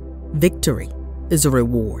 Victory is a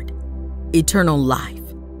reward. Eternal life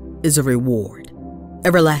is a reward.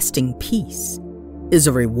 Everlasting peace is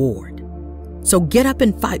a reward. So get up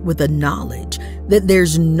and fight with the knowledge that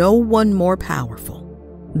there's no one more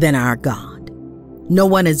powerful than our God. No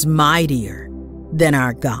one is mightier than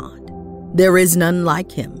our God. There is none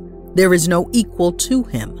like Him. There is no equal to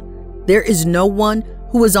Him. There is no one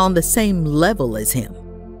who is on the same level as Him.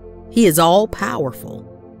 He is all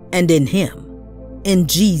powerful, and in Him, in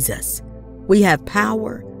Jesus, we have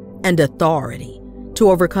power and authority to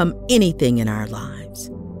overcome anything in our lives.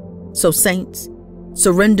 So, saints,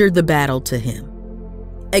 surrender the battle to Him.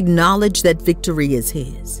 Acknowledge that victory is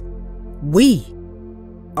His. We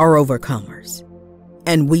are overcomers,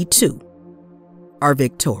 and we too are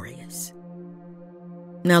victorious.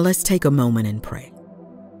 Now let's take a moment and pray.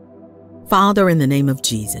 Father, in the name of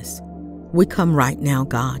Jesus, we come right now,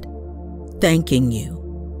 God, thanking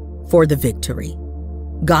You for the victory.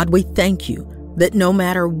 God, we thank You that no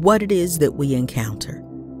matter what it is that we encounter,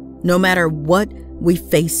 no matter what we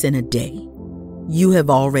face in a day, You have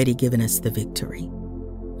already given us the victory.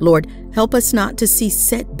 Lord, help us not to see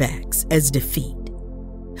setbacks as defeat.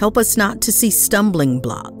 Help us not to see stumbling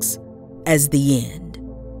blocks as the end.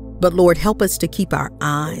 But Lord, help us to keep our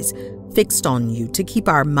eyes fixed on you, to keep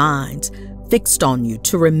our minds fixed on you,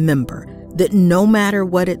 to remember that no matter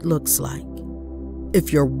what it looks like,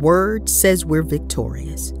 if your word says we're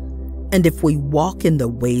victorious, and if we walk in the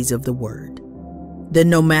ways of the word, then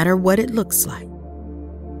no matter what it looks like,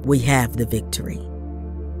 we have the victory.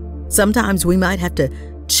 Sometimes we might have to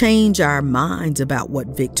change our minds about what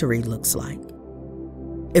victory looks like.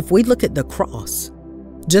 If we look at the cross,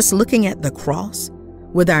 just looking at the cross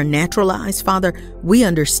with our natural eyes, Father, we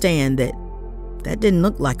understand that that didn't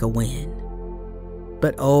look like a win.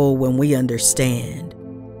 But oh, when we understand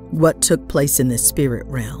what took place in the spirit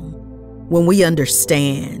realm, when we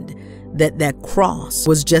understand that that cross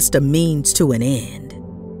was just a means to an end,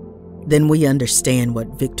 then we understand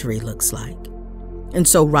what victory looks like. And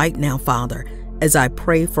so right now, Father, as I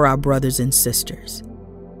pray for our brothers and sisters,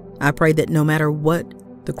 I pray that no matter what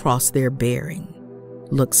the cross they're bearing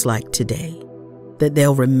looks like today, that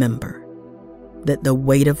they'll remember that the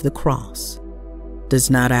weight of the cross does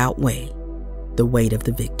not outweigh the weight of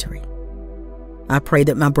the victory. I pray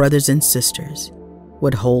that my brothers and sisters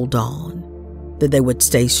would hold on, that they would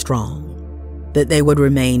stay strong, that they would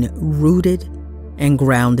remain rooted and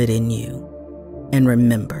grounded in you, and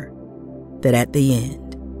remember that at the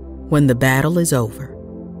end, when the battle is over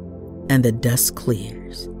and the dust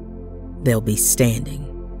clears, they'll be standing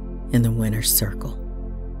in the winner's circle.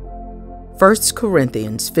 1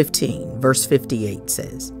 Corinthians 15, verse 58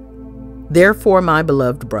 says, "Therefore, my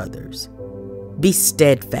beloved brothers, be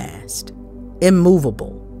steadfast,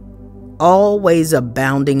 immovable, always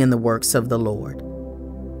abounding in the works of the Lord,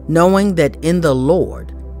 knowing that in the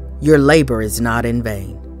Lord your labor is not in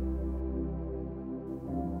vain."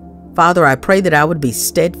 Father, I pray that I would be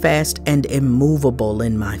steadfast and immovable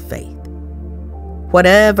in my faith.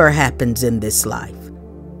 Whatever happens in this life,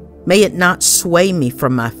 may it not sway me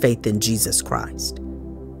from my faith in Jesus Christ.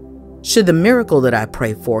 Should the miracle that I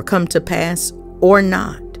pray for come to pass or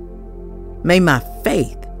not, may my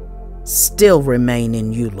faith still remain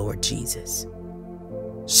in you, Lord Jesus.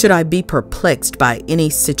 Should I be perplexed by any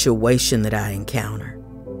situation that I encounter,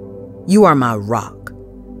 you are my rock,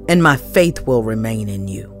 and my faith will remain in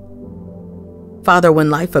you. Father, when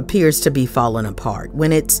life appears to be falling apart,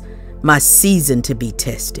 when it's my season to be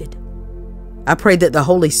tested, I pray that the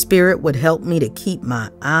Holy Spirit would help me to keep my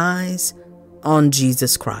eyes on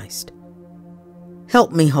Jesus Christ.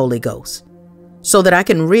 Help me, Holy Ghost, so that I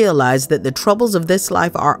can realize that the troubles of this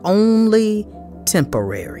life are only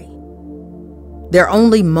temporary. They're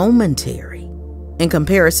only momentary in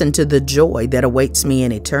comparison to the joy that awaits me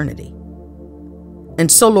in eternity.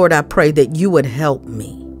 And so, Lord, I pray that you would help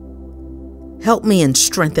me. Help me and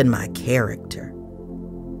strengthen my character.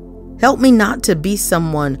 Help me not to be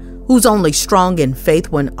someone who's only strong in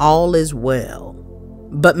faith when all is well,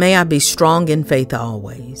 but may I be strong in faith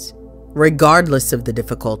always, regardless of the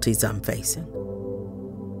difficulties I'm facing.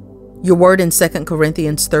 Your word in 2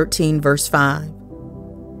 Corinthians 13, verse 5,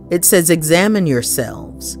 it says, "Examine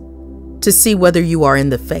yourselves to see whether you are in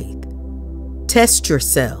the faith. Test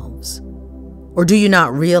yourselves. Or do you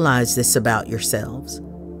not realize this about yourselves,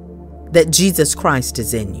 that Jesus Christ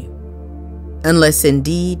is in you, unless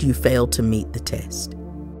indeed you fail to meet the test?"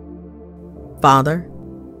 Father,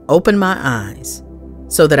 open my eyes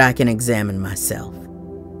so that I can examine myself.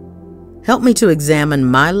 Help me to examine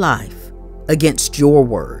my life against your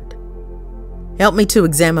word. Help me to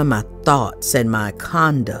examine my thoughts and my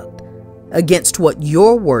conduct against what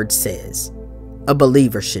your word says a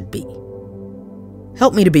believer should be.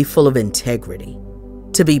 Help me to be full of integrity,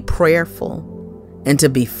 to be prayerful, and to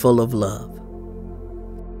be full of love.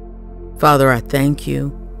 Father, I thank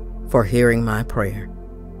you for hearing my prayer.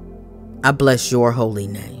 I bless your holy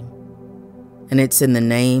name. And it's in the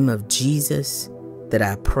name of Jesus that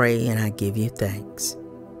I pray and I give you thanks.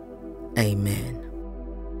 Amen.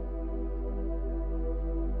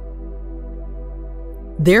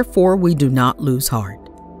 Therefore we do not lose heart.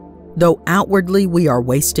 Though outwardly we are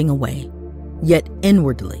wasting away, yet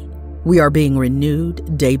inwardly we are being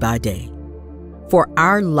renewed day by day. For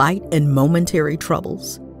our light and momentary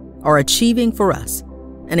troubles are achieving for us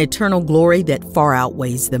an eternal glory that far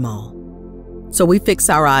outweighs them all. So we fix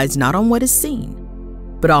our eyes not on what is seen,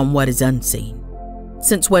 but on what is unseen,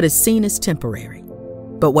 since what is seen is temporary,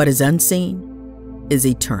 but what is unseen is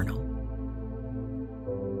eternal.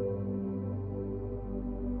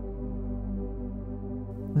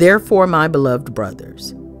 Therefore, my beloved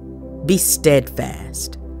brothers, be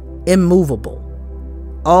steadfast, immovable,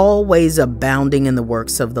 always abounding in the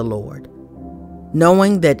works of the Lord,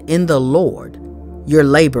 knowing that in the Lord your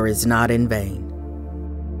labor is not in vain.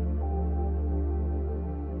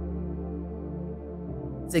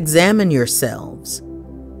 Examine yourselves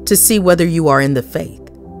to see whether you are in the faith.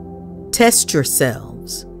 Test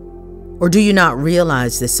yourselves. Or do you not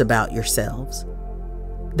realize this about yourselves,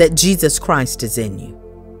 that Jesus Christ is in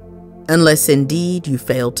you, unless indeed you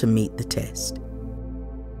fail to meet the test?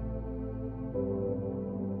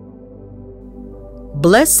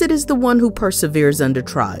 Blessed is the one who perseveres under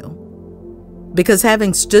trial, because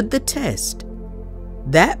having stood the test,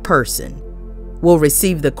 that person will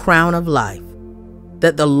receive the crown of life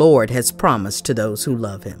that the Lord has promised to those who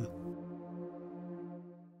love him.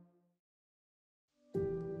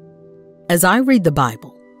 As I read the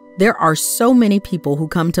Bible, there are so many people who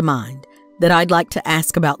come to mind that I'd like to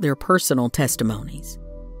ask about their personal testimonies.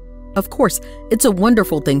 Of course, it's a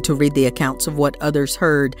wonderful thing to read the accounts of what others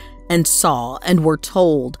heard and saw and were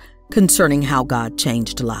told concerning how God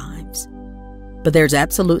changed lives. But there's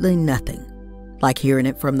absolutely nothing like hearing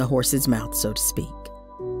it from the horse's mouth, so to speak.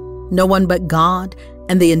 No one but God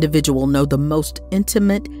and the individual know the most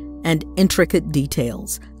intimate and intricate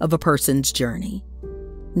details of a person's journey.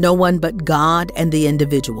 No one but God and the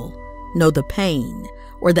individual know the pain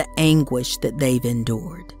or the anguish that they've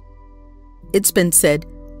endured. It's been said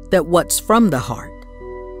that what's from the heart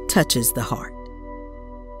touches the heart.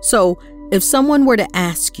 So, if someone were to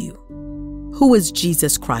ask you, "Who is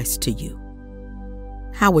Jesus Christ to you?"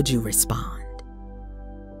 how would you respond?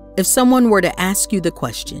 If someone were to ask you the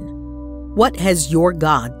question, "What has your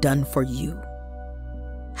God done for you?"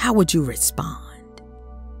 how would you respond?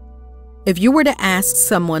 If you were to ask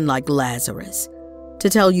someone like Lazarus to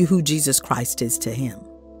tell you who Jesus Christ is to him,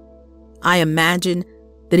 I imagine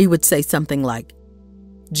that he would say something like,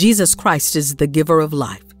 "Jesus Christ is the giver of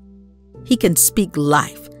life. He can speak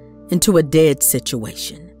life into a dead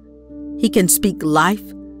situation. He can speak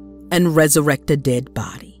life and resurrect a dead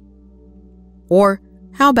body." Or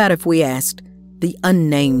how about if we asked the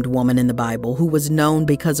unnamed woman in the Bible who was known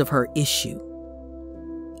because of her issue?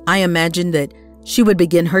 I imagine that she would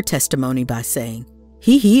begin her testimony by saying,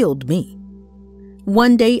 "He healed me.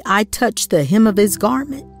 One day I touched the hem of his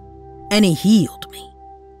garment and he healed me.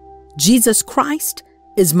 Jesus Christ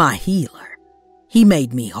is my healer. He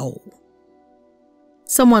made me whole."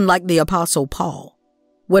 Someone like the Apostle Paul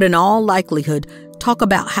would in all likelihood talk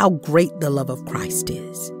about how great the love of Christ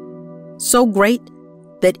is. So great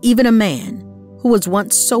that even a man who was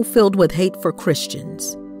once so filled with hate for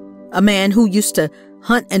Christians, a man who used to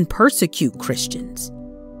hunt and persecute Christians,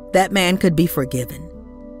 that man could be forgiven,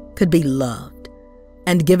 could be loved,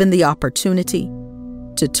 and given the opportunity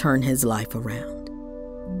to turn his life around.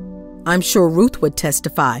 I'm sure Ruth would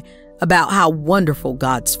testify about how wonderful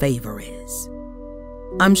God's favor is.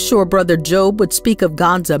 I'm sure Brother Job would speak of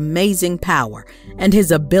God's amazing power and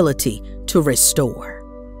his ability to restore.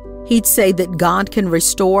 He'd say that God can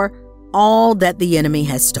restore all that the enemy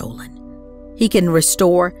has stolen. He can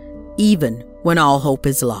restore even when all hope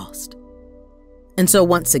is lost. And so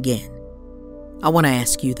once again, I want to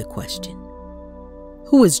ask you the question,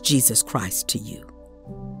 who is Jesus Christ to you?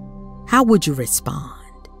 How would you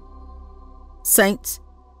respond? Saints,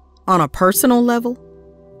 on a personal level,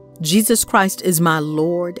 Jesus Christ is my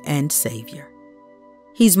Lord and Savior.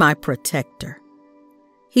 He's my protector.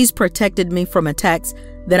 He's protected me from attacks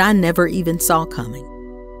that I never even saw coming.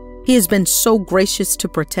 He has been so gracious to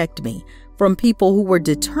protect me from people who were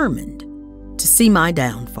determined to see my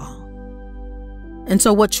downfall. And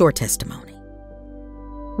so what's your testimony?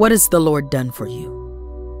 What has the Lord done for you?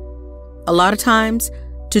 A lot of times,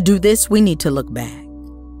 to do this, we need to look back.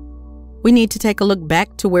 We need to take a look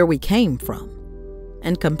back to where we came from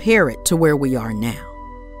and compare it to where we are now.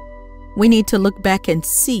 We need to look back and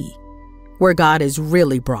see where God has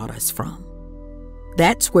really brought us from.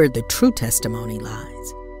 That's where the true testimony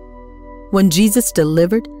lies. When Jesus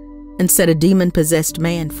delivered and set a demon-possessed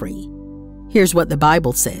man free, here's what the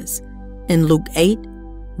Bible says in Luke 8,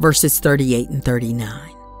 verses 38 and 39.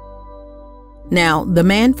 Now, the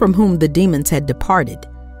man from whom the demons had departed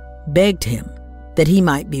begged him that he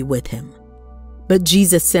might be with him. But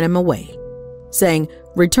Jesus sent him away, saying,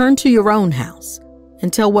 "Return to your own house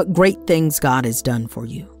and tell what great things God has done for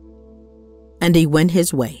you." And he went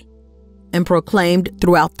his way and proclaimed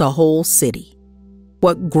throughout the whole city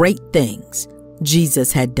what great things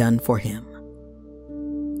Jesus had done for him.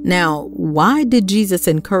 Now, why did Jesus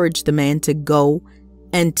encourage the man to go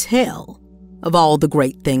and tell of all the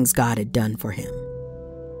great things God had done for him?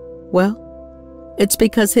 Well, it's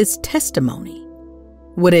because his testimony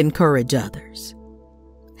would encourage others.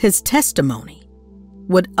 His testimony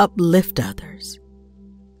would uplift others.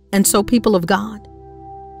 And so, people of God,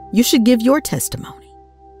 you should give your testimony.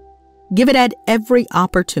 Give it at every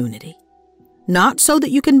opportunity, not so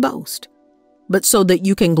that you can boast, but so that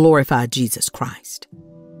you can glorify Jesus Christ.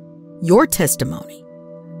 Your testimony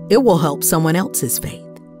it will help someone else's faith.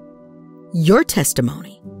 Your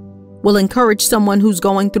testimony will encourage someone who's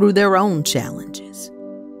going through their own challenges.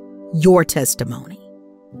 Your testimony,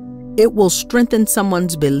 it will strengthen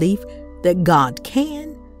someone's belief that God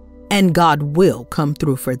can and God will come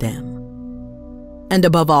through for them. And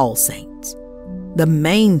above all, saints, the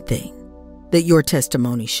main thing that your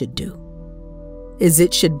testimony should do is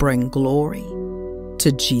it should bring glory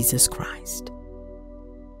to Jesus Christ.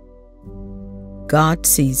 God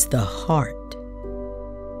sees the heart.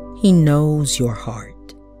 He knows your heart.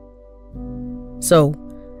 So,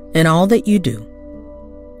 in all that you do,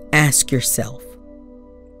 ask yourself,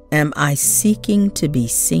 am I seeking to be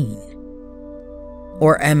seen?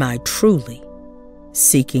 Or am I truly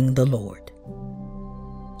seeking the Lord?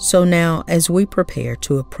 So now, as we prepare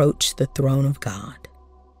to approach the throne of God,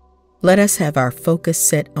 let us have our focus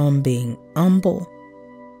set on being humble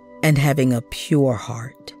and having a pure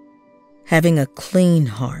heart, having a clean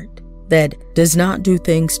heart that does not do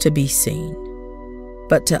things to be seen,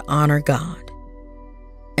 but to honor God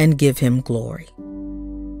and give Him glory,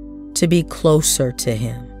 to be closer to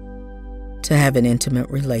Him, to have an intimate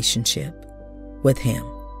relationship with Him.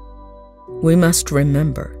 We must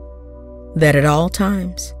remember that at all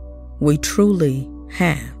times we truly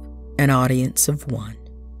have an audience of one.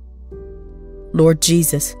 Lord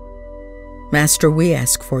Jesus, Master, we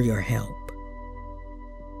ask for your help.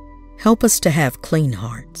 Help us to have clean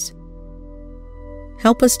hearts.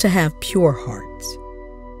 Help us to have pure hearts.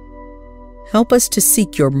 Help us to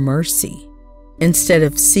seek your mercy instead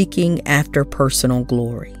of seeking after personal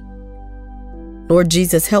glory. Lord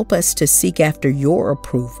Jesus, help us to seek after your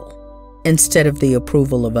approval instead of the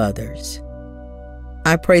approval of others.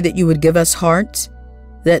 I pray that you would give us hearts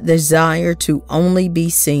that desire to only be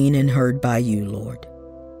seen and heard by you, Lord.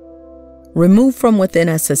 Remove from within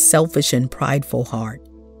us a selfish and prideful heart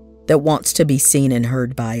that wants to be seen and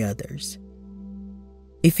heard by others.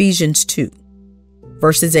 Ephesians 2,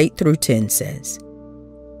 verses 8 through 10 says,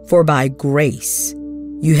 "For by grace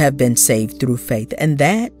you have been saved through faith, and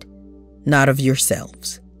that not of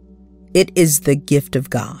yourselves. It is the gift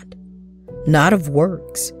of God, not of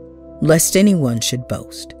works, lest anyone should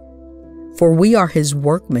boast. For we are His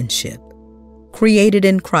workmanship, created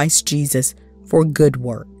in Christ Jesus for good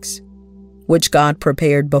works, which God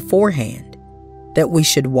prepared beforehand that we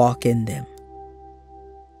should walk in them."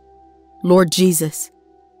 Lord Jesus,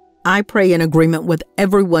 I pray in agreement with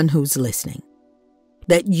everyone who's listening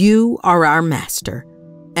that you are our Master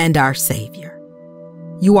and our Savior.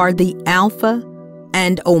 You are the Alpha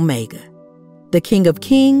and Omega, the King of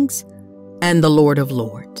Kings and the Lord of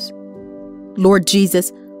Lords. Lord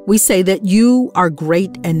Jesus, we say that you are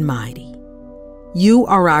great and mighty. You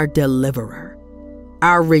are our deliverer,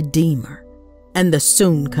 our Redeemer, and the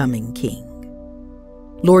soon-coming King.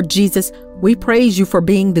 Lord Jesus, we praise you for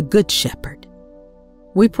being the Good Shepherd.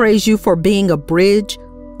 We praise you for being a bridge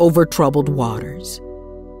over troubled waters.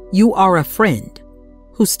 You are a friend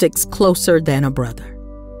who sticks closer than a brother.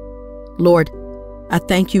 Lord, I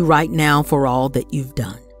thank you right now for all that you've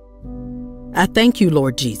done. I thank you,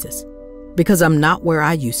 Lord Jesus, because I'm not where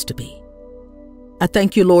I used to be. I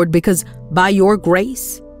thank you, Lord, because by your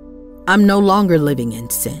grace, I'm no longer living in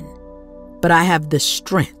sin, but I have the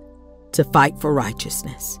strength to fight for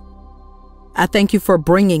righteousness. I thank you for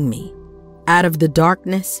bringing me out of the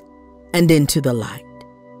darkness and into the light.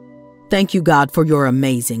 Thank you, God, for your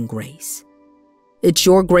amazing grace. It's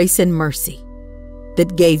your grace and mercy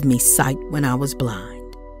that gave me sight when I was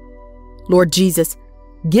blind. Lord Jesus,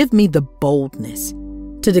 give me the boldness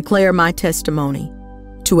to declare my testimony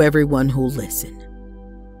to everyone who'll listen.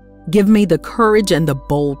 Give me the courage and the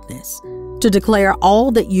boldness to declare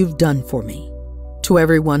all that you've done for me to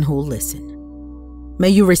everyone who'll listen. May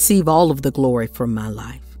you receive all of the glory from my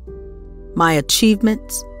life. My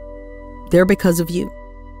achievements, they're because of you.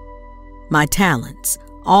 My talents,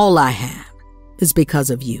 all I have, is because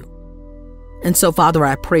of you. And so, Father,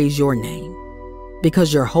 I praise your name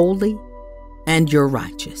because you're holy and you're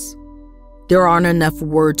righteous. There aren't enough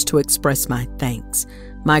words to express my thanks,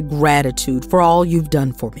 my gratitude for all you've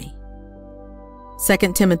done for me.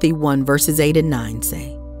 2 Timothy 1 verses 8 and 9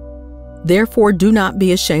 say, "Therefore do not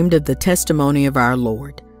be ashamed of the testimony of our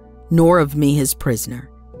Lord, nor of me his prisoner,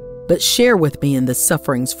 but share with me in the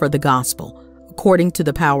sufferings for the gospel, according to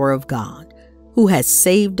the power of God, who has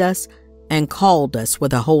saved us and called us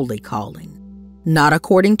with a holy calling, not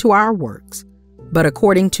according to our works, but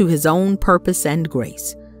according to his own purpose and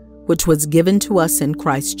grace, which was given to us in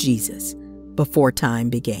Christ Jesus before time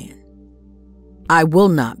began. I will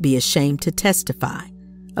not be ashamed to testify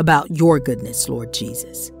about your goodness, Lord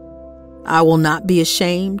Jesus. I will not be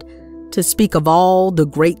ashamed to speak of all the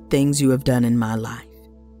great things you have done in my life.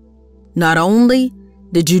 Not only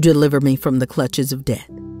did you deliver me from the clutches of death,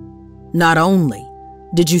 not only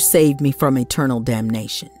did you save me from eternal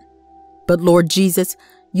damnation, but Lord Jesus,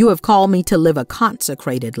 you have called me to live a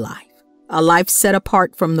consecrated life, a life set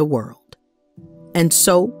apart from the world. And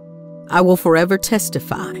so I will forever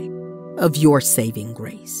testify of your saving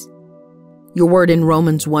grace. Your word in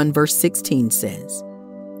Romans 1 verse 16 says,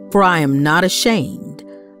 "For I am not ashamed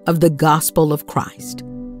of the gospel of Christ,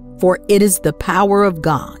 for it is the power of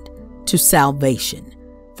God to salvation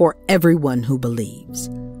for everyone who believes,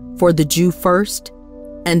 for the Jew first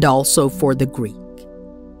and also for the Greek."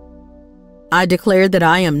 I declare that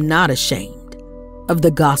I am not ashamed of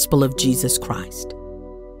the gospel of Jesus Christ.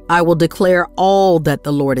 I will declare all that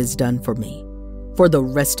the Lord has done for me for the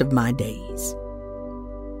rest of my days.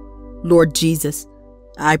 Lord Jesus,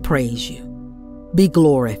 I praise you. Be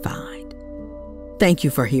glorified. Thank you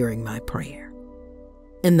for hearing my prayer.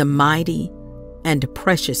 In the mighty and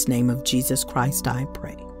precious name of Jesus Christ, I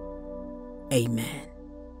pray. Amen.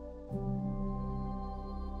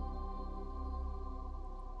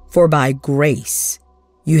 For by grace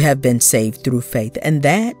you have been saved through faith, and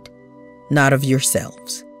that not of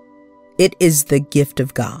yourselves. It is the gift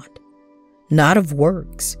of God, not of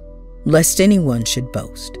works, lest anyone should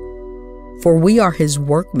boast. For we are his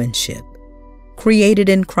workmanship, created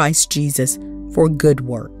in Christ Jesus for good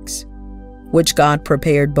works, which God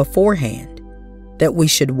prepared beforehand that we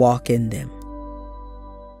should walk in them.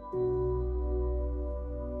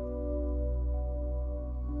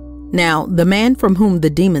 Now the man from whom the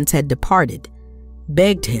demons had departed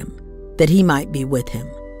begged him that he might be with him.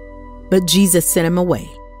 But Jesus sent him away,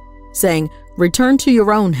 saying, "Return to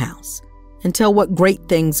your own house and tell what great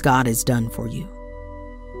things God has done for you."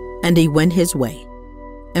 And he went his way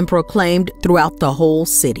and proclaimed throughout the whole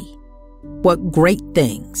city what great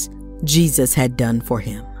things Jesus had done for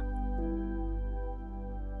him.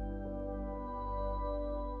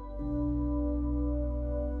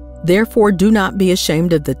 Therefore, do not be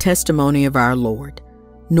ashamed of the testimony of our Lord,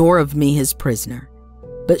 nor of me his prisoner,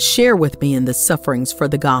 but share with me in the sufferings for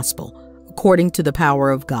the gospel, according to the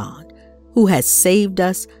power of God, who has saved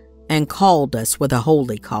us and called us with a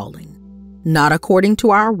holy calling, not according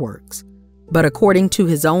to our works, but according to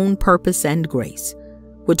his own purpose and grace,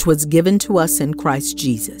 which was given to us in Christ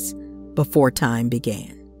Jesus before time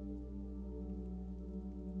began.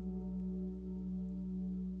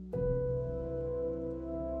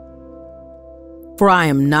 For I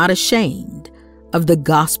am not ashamed of the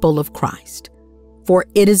gospel of Christ, for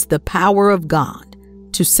it is the power of God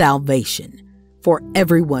to salvation for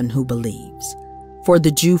everyone who believes, for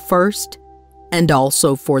the Jew first and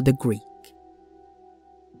also for the Greek.